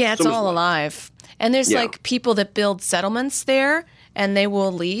there. Yeah, it's So much all life. alive. And there's Yeah. people that build settlements there and they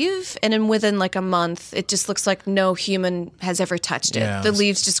will leave. And then within a month, it just looks like no human has ever touched it. Yeah. The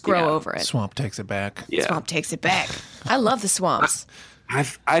leaves just grow Yeah. over it. Swamp takes it back. Yeah. Swamp takes it back. I love the swamps.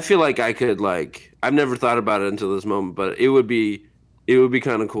 I feel like I could I've never thought about it until this moment, but it would be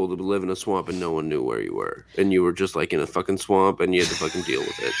kind of cool to live in a swamp and no one knew where you were, and you were just in a fucking swamp and you had to fucking deal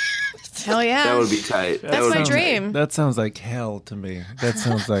with it. Hell yeah. That would be tight. That's my dream. That sounds like hell to me. That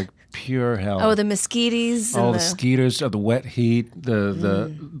sounds like pure hell. Oh, the mosquitoes. all and the skeeters, the wet heat,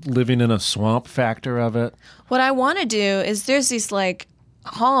 the living in a swamp factor of it. What I want to do is there's these like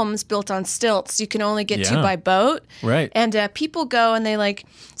homes built on stilts you can only get to Yeah. by boat. Right. And people go and they like,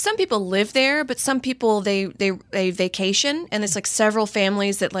 some people live there, but some people they vacation, and there's like several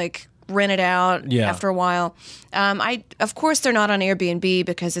families that like rent it out Yeah. after a while. Of course they're not on Airbnb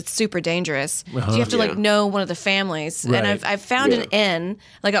because it's super dangerous. So you have to like know one of the families. Right. And I've found an inn,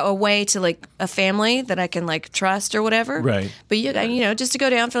 like a way to like a family that I can like trust or whatever. Right. But you know, just to go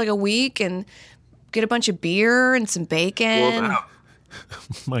down for like a week and get a bunch of beer and some bacon. Well, wow.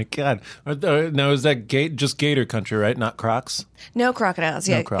 My God. Now, is that just gator country, right? Not crocs? No crocodiles,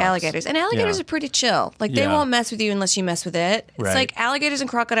 yeah, crocs. alligators. And alligators Yeah. are pretty chill. Like, they Yeah. won't mess with you unless you mess with it. It's Right. like alligators and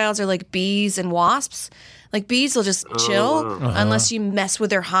crocodiles are like bees and wasps. Like, bees will just chill unless you mess with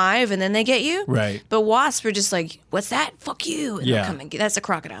their hive, and then they get you. Right. But wasps are just like, what's that? Fuck you. And Yeah. they'll come and get, that's a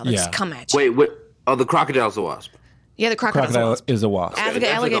crocodile. They'll Yeah. just come at you. Wait, what? Oh, the crocodile's a wasp. Yeah, the crocodile's a Crocodile wasp. is a wasp. Alligator- That's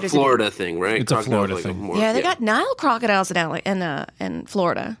like a alligators are- Florida thing, right? It's a Crocodile's Florida like thing. more- Yeah, they got Nile crocodiles in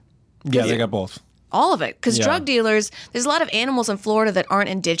Florida. Yeah, they got both. All of it. Because Yeah. drug dealers, there's a lot of animals in Florida that aren't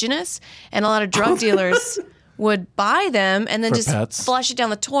indigenous, and a lot of drug dealers would buy them and then For just pets. flush it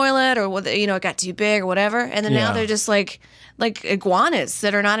down the toilet, or whether, you know, it got too big or whatever. And then Yeah. now they're just like iguanas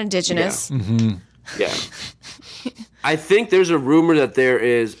that are not indigenous. Yeah. I think there's a rumor that there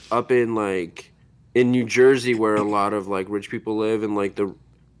is up in like in New Jersey where a lot of like rich people live and like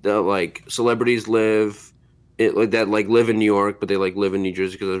the like celebrities live like that like live in New York but they like live in New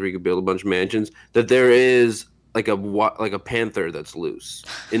Jersey because that's where you could build a bunch of mansions, that there is like a panther that's loose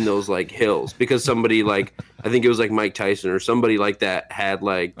in those like hills because somebody like I think it was like Mike Tyson or somebody like that had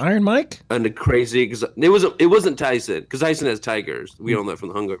like Iron Mike? and the crazy it wasn't Tyson because Tyson has tigers. We all know that from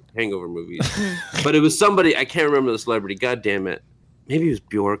the Hangover movies. But it was somebody, I can't remember the celebrity. God damn it. Maybe it was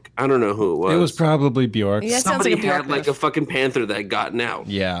Bjork. I don't know who it was. It was probably Bjork. Yeah, it sounds somebody like a Bjork had like move. a fucking panther that had gotten out.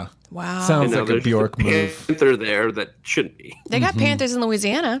 Yeah. Wow. Sounds You know, like a there's just Bjork move. panther there that shouldn't be. They got panthers in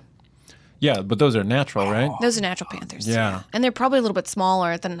Louisiana. Yeah, but those are natural, right? Those are natural panthers. Yeah. And they're probably a little bit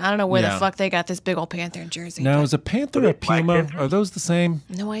smaller than, I don't know where Yeah. the fuck they got this big old panther in Jersey. Now, but is a panther a puma? Are those the same?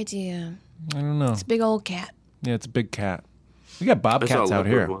 no idea. I don't know. It's a big old cat. Yeah, it's a big cat. We got I saw bobcats out leopard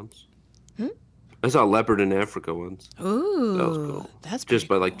here. once. I saw a leopard in Africa once. Ooh. That was cool. That's Just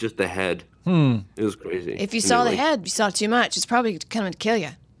by pretty like just the head. It was crazy. If you And saw they're the like- head, you saw too much. It's probably coming to kill you.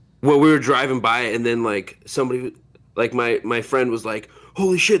 Well, we were driving by and then like somebody like my friend was like,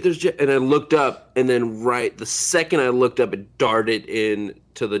 holy shit, there's and I looked up and then right the second I looked up it darted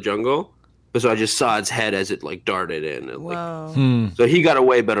into the jungle. So I just saw its head as it like darted in and like Whoa. so he got a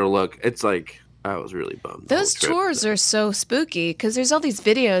way better look. It's like I was really bummed. the Those whole trip. tours are so spooky because there's all these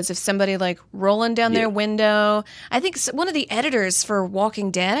videos of somebody like rolling down their window. I think one of the editors for Walking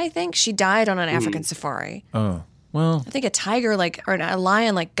Dead, I think she died on an African safari. Oh, well, I think a tiger or a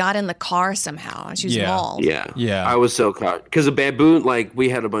lion got in the car somehow and she was Yeah. mauled. Yeah. I was so caught because a baboon like we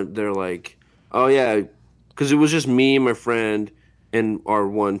had a bunch. They're like, oh yeah, because it was just me and my friend and our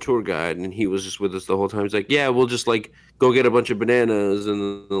one tour guide, and he was just with us the whole time. He's like, yeah, we'll just like go get a bunch of bananas,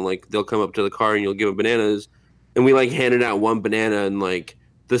 and then like they'll come up to the car and you'll give them bananas, and we like handed out one banana, and like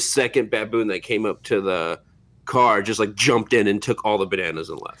the second baboon that came up to the car just like jumped in and took all the bananas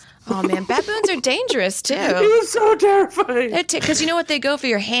and left. Oh man, baboons are dangerous too. It was so terrifying Because you know what they go for?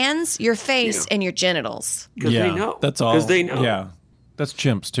 Your hands, your face, and your genitals. because yeah. they know. That's all. Because they know. Yeah. That's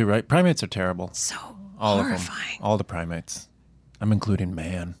chimps too, right? Primates are terrible. So All horrifying. of them. All the primates. I'm including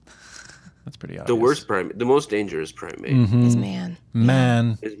man. That's pretty obvious. The worst primate, the most dangerous primate This man.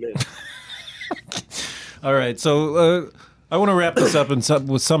 Man. is man. All right, so I want to wrap this up and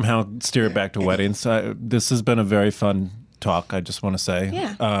somehow steer it back to weddings. This has been a very fun talk, I just want to say.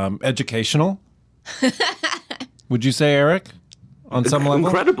 Yeah. Educational. Would you say, Eric? On some level?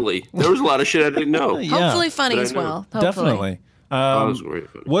 Incredibly, there was a lot of shit I didn't know. Hopefully funny But I as know. well. Hopefully. Definitely. That was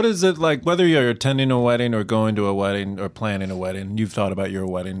great. What is it like, whether you're attending a wedding or going to a wedding or planning a wedding, you've thought about your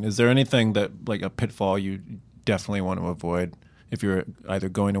wedding. Is there anything that, like a pitfall you definitely want to avoid if you're either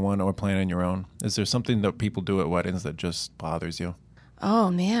going to one or planning your own? Is there something that people do at weddings that just bothers you? Oh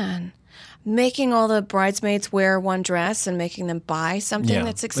man. Making all the bridesmaids wear one dress and making them buy something Yeah,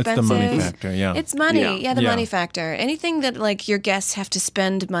 that's it's the expensive. money factor, yeah. It's money. Yeah. Yeah, the Yeah. money factor. Anything that like your guests have to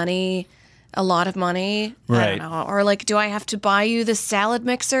spend money, a lot of money. I Right. don't know. Or like, do I have to buy you the salad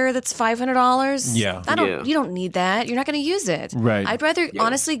mixer that's $500? Yeah. You don't need that. You're not going to use it. Right. I'd rather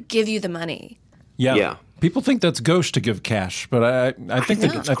honestly give you the money. Yeah. Yeah. People think that's gauche to give cash, but I think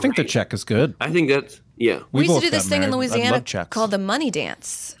the check is good. I think that's yeah. We used both to do this got thing in married. I Louisiana love checks. called the money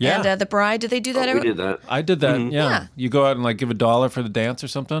dance. Yeah. And the bride, did they do that? We did that. I did that. Mm-hmm. Yeah. You go out and like give $1 for the dance or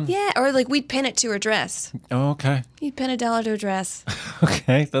something. Yeah, or like we'd pin it to her dress. Oh, okay. You'd pin $1 to her dress.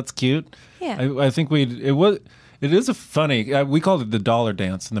 Okay, that's cute. Yeah. I think it is a funny. We called it the dollar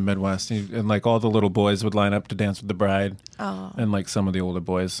dance in the Midwest, and like all the little boys would line up to dance with the bride, and like some of the older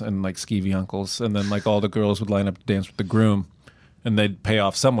boys and like skeevy uncles, and then like all the girls would line up to dance with the groom, and they'd pay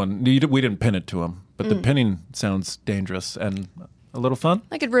off someone. We didn't pin it to them, but the pinning sounds dangerous and a little fun.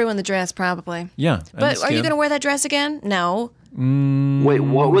 I could ruin the dress probably. Yeah, and But the are you skin. going to wear that dress again? No. Wait,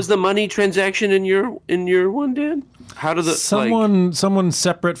 what was the money transaction in your one, Dan? How did the Someone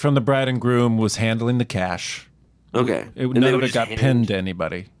separate from the bride and groom was handling the cash. Okay. None they of would it just got hand- pinned to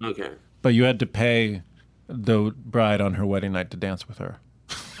anybody. Okay. But you had to pay the bride on her wedding night to dance with her.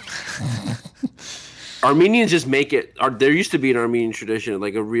 Armenians just make it. There used to be an Armenian tradition,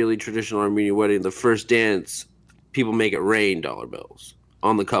 like a really traditional Armenian wedding. The first dance, people make it rain dollar bills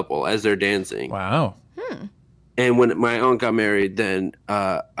on the couple as they're dancing. Wow. And when my aunt got married, then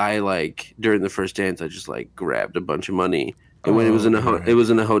I like during the first dance, I just like grabbed a bunch of money. And when it was in a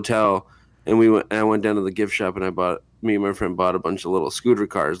hotel, and I went down to the gift shop, and me and my friend bought a bunch of little scooter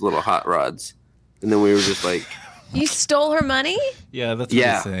cars, little hot rods, and then we were just like, You stole her money? Yeah, that's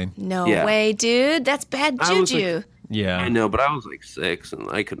Yeah. insane. No Yeah. way, dude. That's bad I was like- juju. Yeah. I know, but I was like 6, and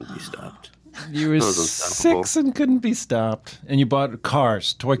I couldn't be stopped. You were was unstoppable. 6 and couldn't be stopped. And you bought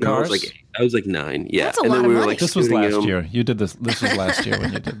cars, toy No, cars? I was like 9. Yeah, That's a and lot then of we were money. like This was shooting last them. year. You did this. This was last year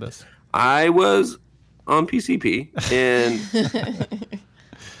when you did this. I was on PCP, and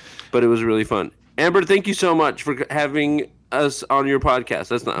but it was really fun. Amber, thank you so much for having us on your podcast.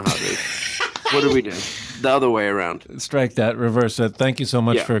 That's not how it is. What did we do? The other way around. Strike that, reverse it. Thank you so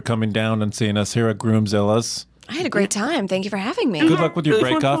much Yeah. for coming down and seeing us here at Groomzilla's. I had a great time. Thank you for having me. Good luck with your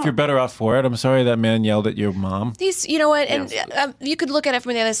Really fun break off. talk. You're better off for it. I'm sorry that man yelled at your mom. You know what? And you could look at it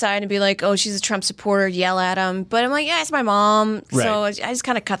from the other side and be like, "Oh, she's a Trump supporter." Yell at him, but I'm like, "Yeah, it's my mom." So I Right. just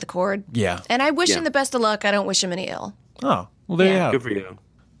kind of cut the cord. Yeah. And I wish Yeah. him the best of luck. I don't wish him any ill. Oh, well, there you Yeah. have Good it. for you.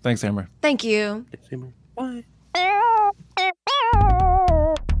 Thanks, Amber. Thank you. Bye.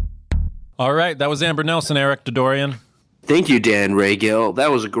 All right, that was Amber Nelson, Eric Dodorian. Thank you, Dan Raygill.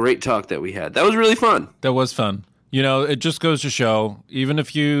 That was a great talk that we had. That was really fun. That was fun. You know, it just goes to show, even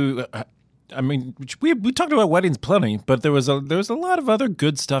if you, I mean, we talked about weddings plenty, but there was a lot of other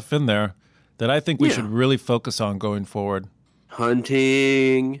good stuff in there that I think we Yeah. should really focus on going forward.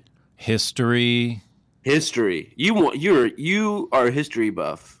 Hunting, History. You are a history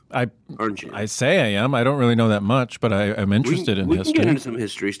buff, aren't you? I say I am. I don't really know that much, but I'm interested in we can get history. into some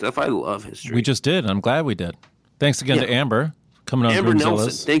history stuff. I love history. We just did. I'm glad we did. Thanks again to Yeah. Amber coming on Amber Nelson,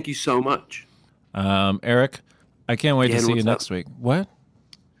 Groomzilla's. thank you so much. Eric, I can't wait to Dan, see you what's next up? week. What?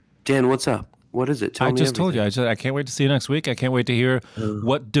 Dan, what's up? What is it? Tell I me just told you. everything. I can't wait to see you next week. I can't wait to hear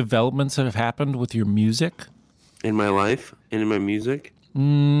what developments have happened with your music. In my life and in my music.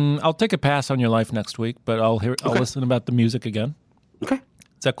 I'll take a pass on your life next week, but I'll listen about the music again. Okay.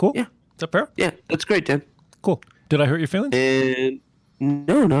 Is that cool? Yeah. Is that fair? Yeah, that's great, Dan. Cool. Did I hurt your feelings? And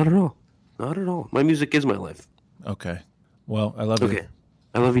no, not at all. Not at all. My music is my life. Okay. Well, I love you. Okay.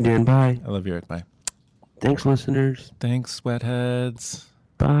 I love you, Dan. Bye. I love you, Eric. Bye. Thanks, listeners. Thanks, sweatheads.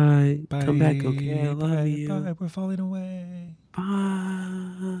 Bye. Bye. Come back, okay? I love Bye. you. Bye. We're falling away. Bye.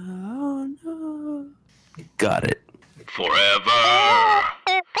 Oh, no. Got it. Forever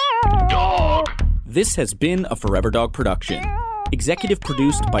Dog. This has been a Forever Dog production. Executive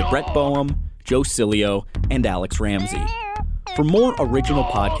produced by Brett Boehm, Joe Cilio, and Alex Ramsey. For more original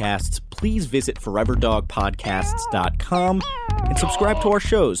podcasts, please visit foreverdogpodcasts.com and subscribe to our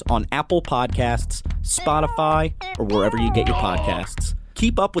shows on Apple Podcasts, Spotify, or wherever you get your podcasts.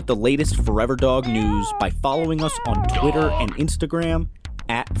 Keep up with the latest Forever Dog news by following us on Twitter and Instagram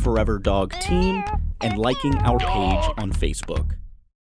 @ForeverDogTeam and liking our page on Facebook.